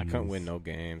stories. I couldn't win no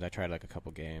games. I tried like a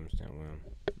couple games, didn't win.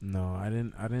 No, I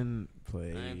didn't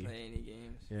play. I didn't play any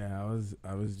games. Yeah,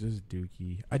 I was just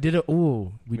dookie. I did a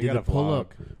we did got a pull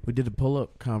up. vlog. We did a pull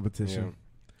up competition.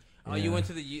 Oh, Yeah. you went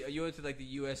to like the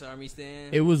U.S. Army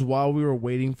stand. It was while we were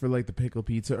waiting for like the pickle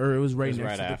pizza, or it was right was next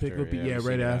right to the after, pickle pizza. yeah, Yeah, we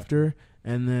right seen it after.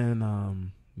 And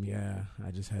then yeah, I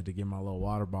just had to get my little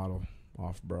water bottle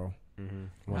off, bro.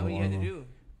 Mm-hmm. How many you had to do?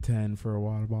 10 for a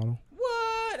water bottle.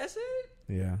 What? That's it?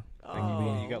 Yeah.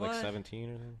 Oh, You got like what? 17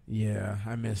 or something? Yeah,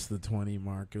 I missed the 20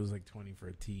 mark. It was like 20 for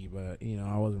a tea, but you know,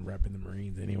 I wasn't repping the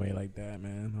Marines anyway like that,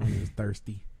 man. I was just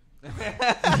thirsty.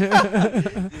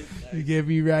 You get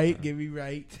me right,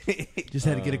 Just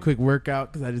had to get a quick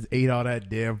workout because I just ate all that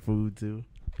damn food too.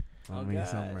 Oh, mean, God.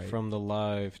 something right. From the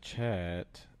live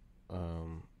chat,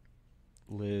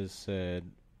 Liz said,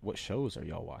 "What shows are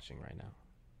y'all watching right now?"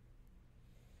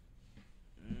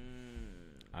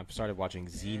 I've started watching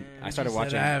Z. I started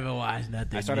watching. I haven't watched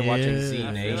nothing. I started watching Z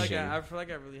yet. Nation. I feel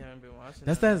like I really haven't been watching.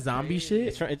 That's that zombie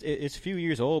shit? It's a few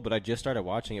years old, but I just started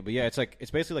watching it. But yeah, it's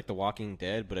basically like The Walking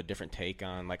Dead, but a different take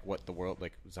on like what the world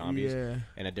like zombies Yeah.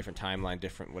 and a different timeline,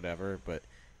 different whatever. But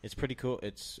it's pretty cool.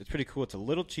 It's pretty cool. It's a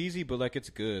little cheesy, but like it's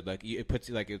good. Like it puts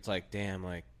you like it's like damn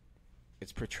like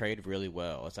it's portrayed really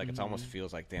well. It's like it's almost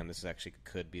feels like damn this is actually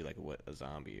could be like what a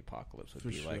zombie apocalypse would For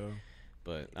be sure. like.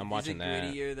 But I'm watching Is it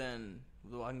that. grittier than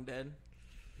The Walking Dead?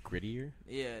 Grittier?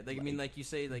 Yeah, like I mean, like you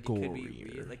say, like it could be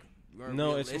Gorier. like more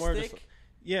No, it's more just realistic?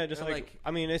 yeah, just Or, like, like-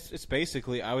 I mean, it's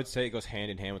basically I would say it goes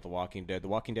hand in hand with The Walking Dead. The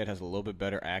Walking Dead has a little bit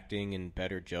better acting and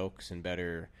better jokes and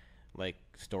better like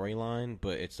storyline,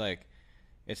 but it's like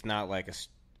it's not like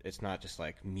it's not just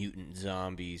like mutant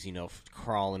zombies, you know,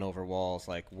 crawling over walls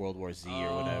like World War Z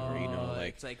or whatever, you know, Oh,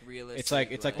 like it's like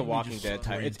realistic. it's like The Walking just Dead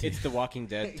type. sprint. It's The Walking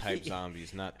Dead type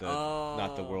zombies, not the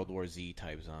Oh. World War Z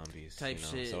type zombies. Type you know?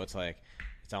 shit. So it's like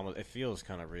it's almost it feels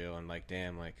kind of real and like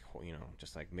damn, like you know,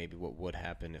 just like maybe what would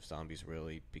happen if zombies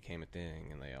really became a thing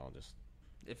and they all just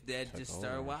if Dead took just over.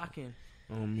 started walking,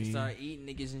 On me. start eating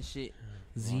niggas and shit.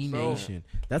 Z Bro. Nation.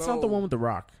 That's Bro. not the one with the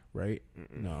Rock, right?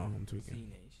 Mm-mm. No, I'm Z tweaking.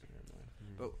 Nation.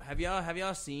 But have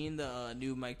y'all seen the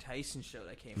new Mike Tyson show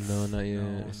that came out? No, not yet.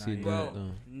 No, I not see yet. Bro, that.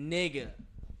 No. nigga,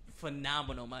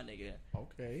 phenomenal, my nigga.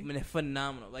 Okay. I mean,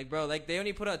 phenomenal. Like, bro, like they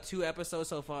only put out 2 episodes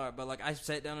so far, but like I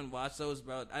sat down and watched those,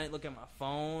 bro. I didn't look at my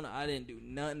phone. I didn't do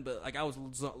nothing, but like I was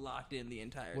locked in the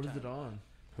entire What time. is it on?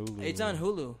 Hulu. It's on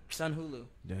Hulu. It's on Hulu.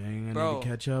 Dang, I Bro. need to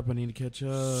catch up.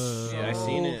 Yeah, I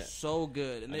seen it. So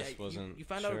good. And I they- just wasn't you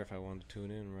find sure out, if I wanted to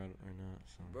tune in right or not.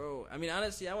 So. bro. I mean,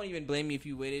 honestly, I won't even blame you if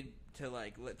you waited to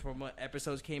like for what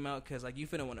episodes came out, because like you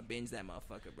finna want to binge that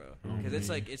motherfucker, bro. Because it's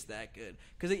like it's that good.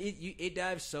 Because it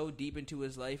dives so deep into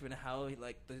his life and how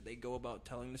like they go about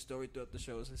telling the story throughout the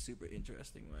show is a super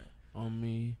interesting way. On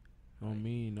me.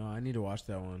 No, I need to watch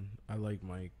that one. I like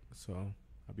Mike, so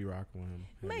I'll be rocking with him.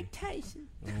 heavy. Tyson.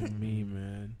 On me,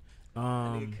 man.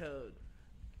 I need a code.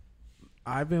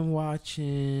 I be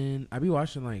watching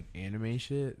like anime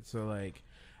shit. So like,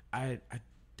 I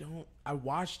I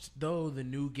watched though the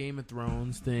new Game of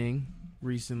Thrones thing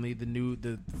recently.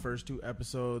 The first 2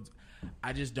 episodes.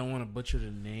 I just don't want to butcher the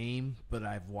name, but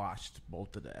I've watched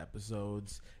both of the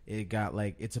episodes. It got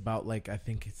like it's about like I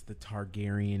think it's the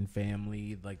Targaryen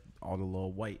family, like all the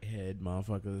little whitehead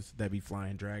motherfuckers that be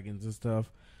flying dragons and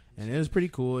stuff. And it was pretty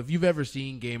cool. If you've ever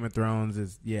seen Game of Thrones,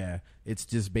 it's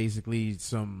just basically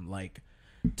some like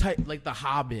type like The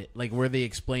Hobbit, like where they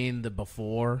explain the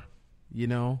before, you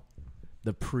know,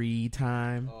 the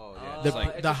pre-time. Oh,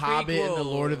 yeah. The Hobbit and the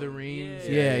Lord of the Rings.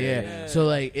 Yeah. So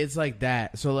like it's like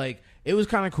that. So like it was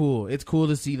kind of cool. It's cool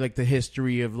to see like the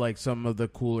history of like some of the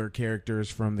cooler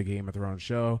characters from the Game of Thrones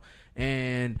show.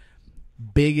 And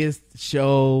biggest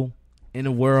show in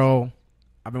the world,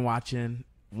 I've been watching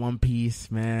One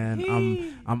Piece, man.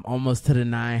 I'm almost to the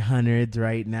 900s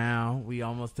right now. We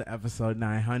almost to episode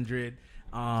 900.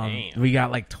 We got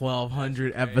like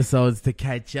 1,200 episodes to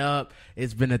catch up.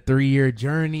 It's been a 3-year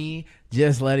journey.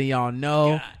 Just letting y'all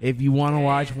know, if you want to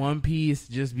watch One Piece,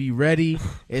 just be ready.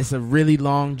 It's a really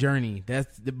long journey.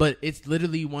 But it's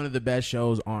literally one of the best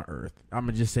shows on earth. I'm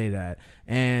gonna just say that.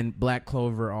 And Black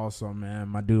Clover also, man.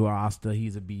 My dude Asta,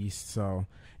 he's a beast. So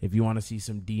if you want to see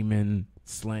some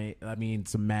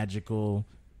some magical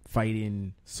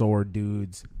fighting sword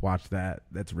dudes, watch that.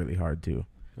 That's really hard too.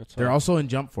 They're also in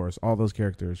Jump Force, all those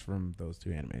characters from those 2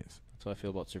 animes. That's how I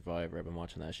feel about Survivor. I've been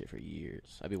watching that shit for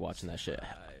years. I've been watching that shit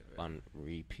on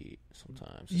repeat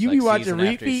sometimes. You be watching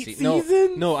repeat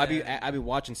seasons? No, I be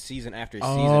watching season after season.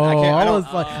 I was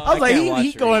like,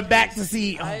 he going back to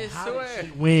see. I how swear. did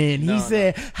she win? He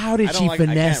said, how did she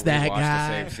finesse that guy? I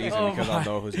can't watch the same season because I'll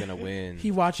know who's gonna win.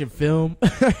 He watching film.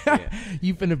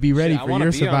 You finna be ready for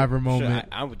your Survivor moment.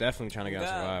 I'm definitely trying to get on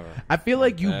Survivor. I feel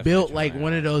like you built like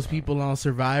one of those people on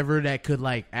Survivor that could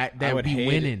like act, that would be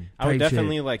winning. I would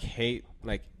definitely like hate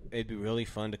like. It'd be really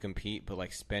fun to compete, but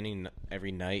like spending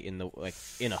every night in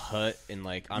a hut and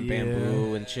like on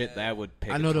bamboo and shit, that would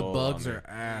pick. I know a the toll bugs on me. are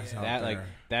ass out that there. like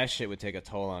that shit would take a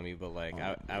toll on me, but like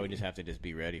I would just have to just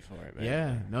be ready for it, man.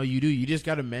 Yeah, no, you do. You just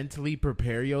got to mentally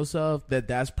prepare yourself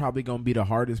that's probably gonna be the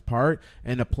hardest part,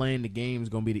 and the playing the game is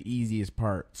gonna be the easiest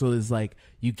part. So it's like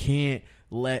you can't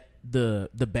let the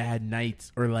bad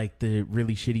nights or like the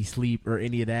really shitty sleep or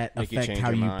any of that Make affect how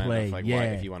you play. Like, yeah,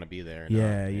 if you want to be there.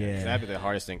 Yeah. That'd be the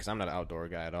hardest thing because I'm not an outdoor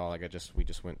guy at all. Like we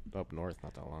just went up north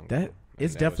not that long ago. That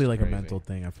it's definitely like crazy. a mental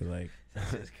thing. I feel like.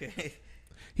 That's crazy.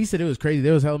 He said it was crazy.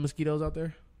 There was hella mosquitoes out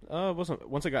there. It wasn't.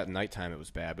 Once it got nighttime, it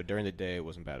was bad, but during the day, it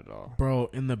wasn't bad at all. Bro,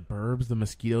 in the burbs, the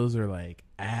mosquitoes are like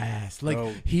ass. Like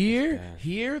Bro,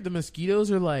 here, the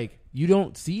mosquitoes are like you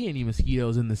don't see any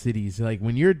mosquitoes in the cities. Like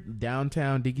when you're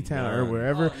downtown, Dickeytown, or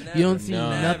wherever, you don't see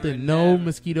nothing. No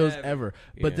mosquitoes ever.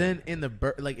 But then in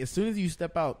the like as soon as you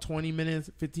step out, 20 minutes,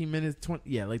 15 minutes,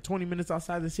 20 minutes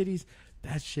outside the cities,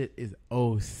 that shit is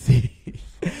OC.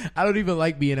 I don't even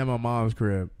like being at my mom's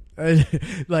crib.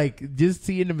 Like just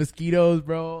seeing the mosquitoes,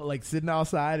 bro. Like sitting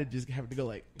outside and just having to go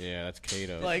like, that's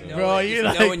Kato. Like, so. bro, you know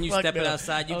like, when you stepping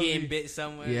outside, you getting bit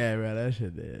somewhere. Yeah, bro, that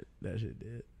shit did.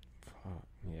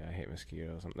 Yeah, I hate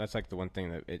mosquitoes. That's like the one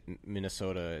thing that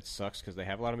Minnesota, it sucks because they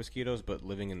have a lot of mosquitoes, but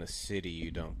living in the city,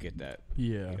 you don't get that.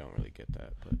 Yeah, you don't really get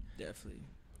that. But Definitely,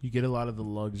 you get a lot of the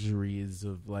luxuries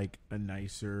of like a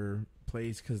nicer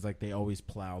place because like they always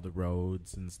plow the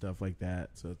roads and stuff like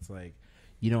that. So it's like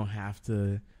you don't have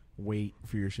to wait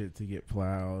for your shit to get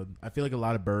plowed. I feel like a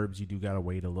lot of burbs you do gotta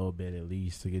wait a little bit at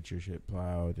least to get your shit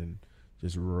plowed, and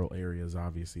just rural areas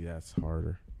obviously that's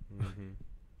harder. Mm-hmm.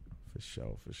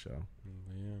 for sure.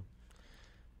 Yeah,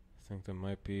 I think that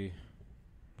might be.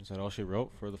 Is that all she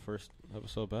wrote for the first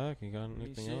episode back? You got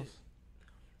anything else?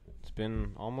 It's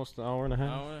been almost an hour and a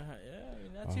half.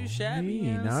 Not too shabby.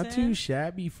 You know not too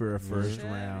shabby for a first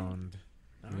round.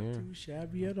 Not too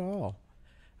shabby at all.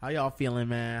 How y'all feeling,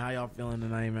 man? How y'all feeling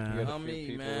tonight, man?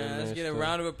 Homie, man. Let's get a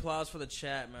round of applause for the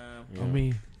chat, man.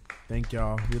 Homie, thank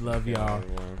y'all. We love y'all.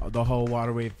 The whole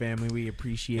Waterway family. We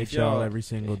appreciate y'all every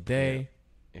single day.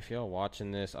 If y'all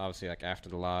watching this, obviously, like after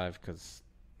the live, because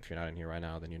if you're not in here right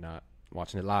now, then you're not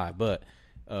watching it live. But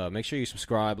make sure you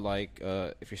subscribe. Like,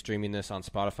 if you're streaming this on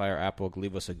Spotify or Apple,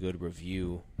 leave us a good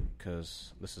review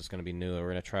because this is going to be new.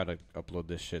 We're going to try to upload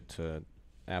this shit to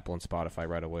Apple and Spotify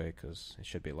right away because it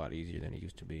should be a lot easier than it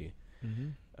used to be.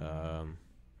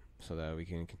 So that we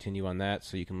can continue on that,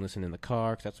 so you can listen in the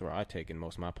car, because that's where I take in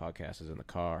most of my podcasts is in the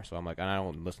car. So I'm like, I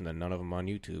don't listen to none of them on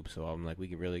YouTube, so I'm like,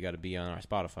 we really got to be on our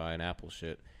Spotify and Apple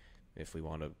shit if we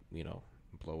want to,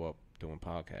 blow up doing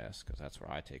podcasts, because that's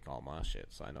where I take all my shit,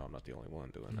 so I know I'm not the only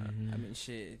one doing that. I mean,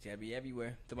 shit, it's gotta be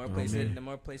everywhere. The more places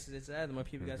it's at, the more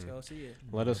people guys go see it.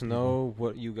 Let us know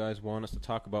what you guys want us to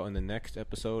talk about in the next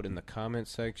episode in the comment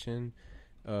section.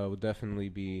 We'll definitely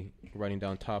be writing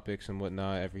down topics and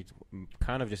whatnot.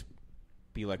 Kind of just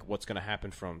be like what's going to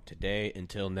happen from today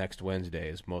until next Wednesday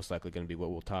is most likely going to be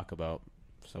what we'll talk about.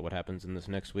 So what happens in this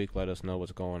next week, let us know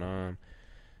what's going on.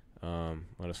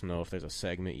 Let us know if there's a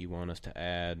segment you want us to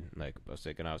add. Like I was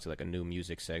thinking, obviously, like a new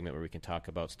music segment where we can talk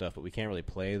about stuff, but we can't really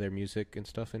play their music and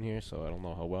stuff in here, so I don't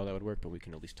know how well that would work, but we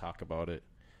can at least talk about it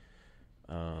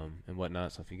and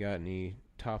whatnot. So if you got any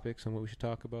topics on what we should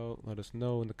talk about, let us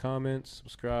know in the comments.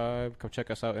 Subscribe. Come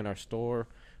check us out in our store.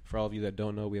 For all of you that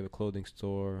don't know, we have a clothing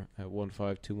store at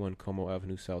 1521 Como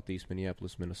Avenue Southeast,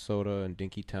 Minneapolis, Minnesota, and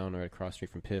Dinkytown, right across the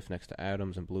street from Piff, next to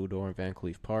Adams and Blue Door and Van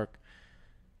Cleef Park.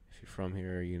 If you're from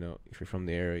here, you know. If you're from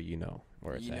the area, you know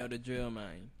where it's at. You know the drill,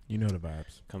 man. You know the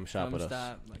vibes. Come shop with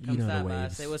us. Come know the stop by.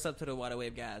 waves. Say what's up to the Water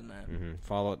Wave guys, man. Mm-hmm.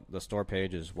 Follow the store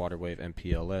page is Waterwave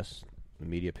MPLS. The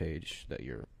media page that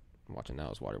you're watching now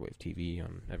is Waterwave TV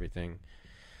on everything.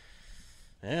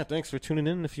 Yeah, thanks for tuning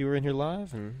in if you were in here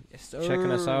live and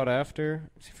checking us out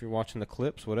after. If you're watching the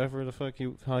clips, whatever the fuck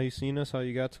how you seen us, how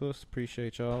you got to us,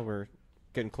 appreciate y'all. We're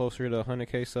getting closer to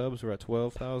 100K subs. We're at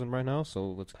 12,000 right now, so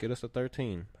let's get us to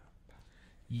 13.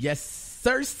 Yes,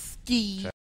 sir, ski.